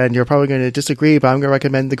did. And you're probably going to disagree, but I'm going to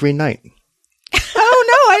recommend The Green Knight. Oh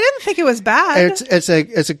no, I didn't think it was bad. It's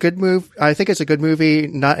a good move. I think it's a good movie,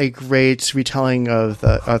 not a great retelling of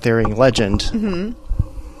the Arthurian legend. Mm-hmm.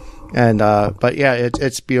 And but yeah,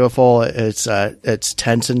 it's beautiful. It's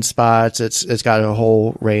tense in spots. It's got a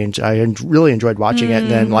whole range. I really enjoyed watching it, and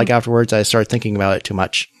then like afterwards, I started thinking about it too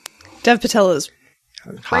much. Dev Patel is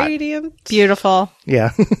Hot. radiant. Beautiful.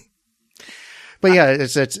 Yeah. But yeah,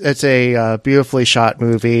 it's a beautifully shot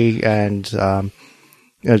movie, and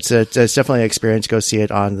it's definitely an experience. Go see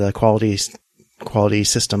it on the quality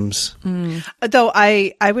systems. Though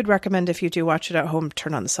I would recommend if you do watch it at home,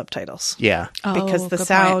 turn on the subtitles Yeah. because the good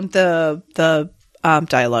sound, the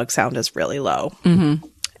dialogue sound is really low,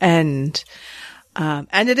 and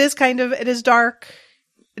it is it is dark,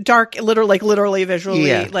 literally visually,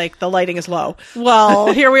 Yeah. like the lighting is low.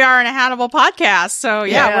 Well, here we are in a Hannibal podcast, so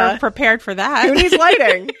Yeah. we're prepared for that. Who needs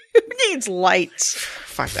lighting? Who needs lights?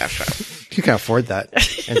 Fuck that show. You can afford that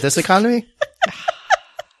in this economy.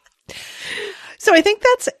 So I think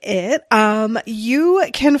that's it. You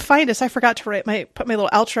can find us. I forgot to put my little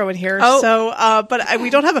outro in here. Oh. So, but we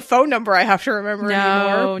don't have a phone number I have to remember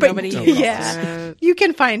anymore. But nobody yeah, uses it. you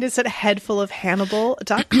can find us at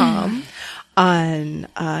headfulofhannibal.com. On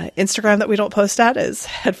Instagram that we don't post at is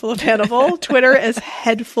Headful of Hannibal. Twitter is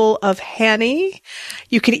Headful of Hanny.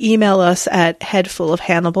 You can email us at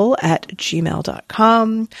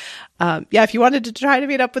headfulofhannibal@gmail.com. If you wanted to try to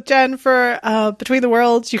meet up with Jen for Between the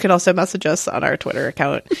Worlds, you can also message us on our Twitter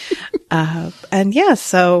account. I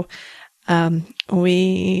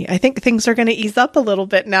think things are going to ease up a little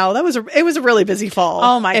bit now. It was a really busy fall.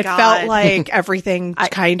 Oh my God. It felt like everything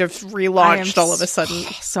kind of relaunched all of a sudden.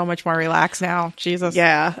 So much more relaxed now. Jesus.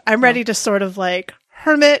 Yeah. I'm ready to sort of like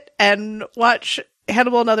hermit and watch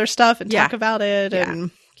Hannibal and other stuff and Yeah. talk about it. Yeah.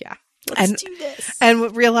 And Yeah. Let's do this.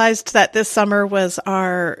 And realized that this summer it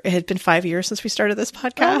had been 5 years since we started this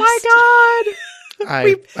podcast. Oh my God.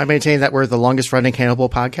 I maintain that we're the longest running Hannibal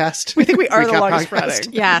podcast. We think we are the Recap longest podcast.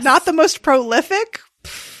 running. Yes. Not the most prolific,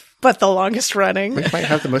 but the longest running. We might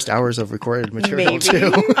have the most hours of recorded material Maybe.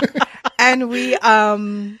 too. And we, we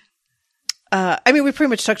pretty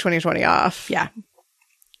much took 2020 off. Yeah.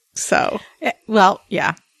 So Well,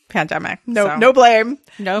 yeah. Pandemic. no so. blame.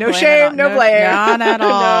 No No blame shame, at all. no blame. Not at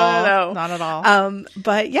all. No. Not at all.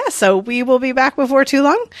 But yeah, so we will be back before too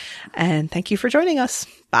long. And thank you for joining us.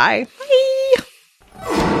 Bye. Bye.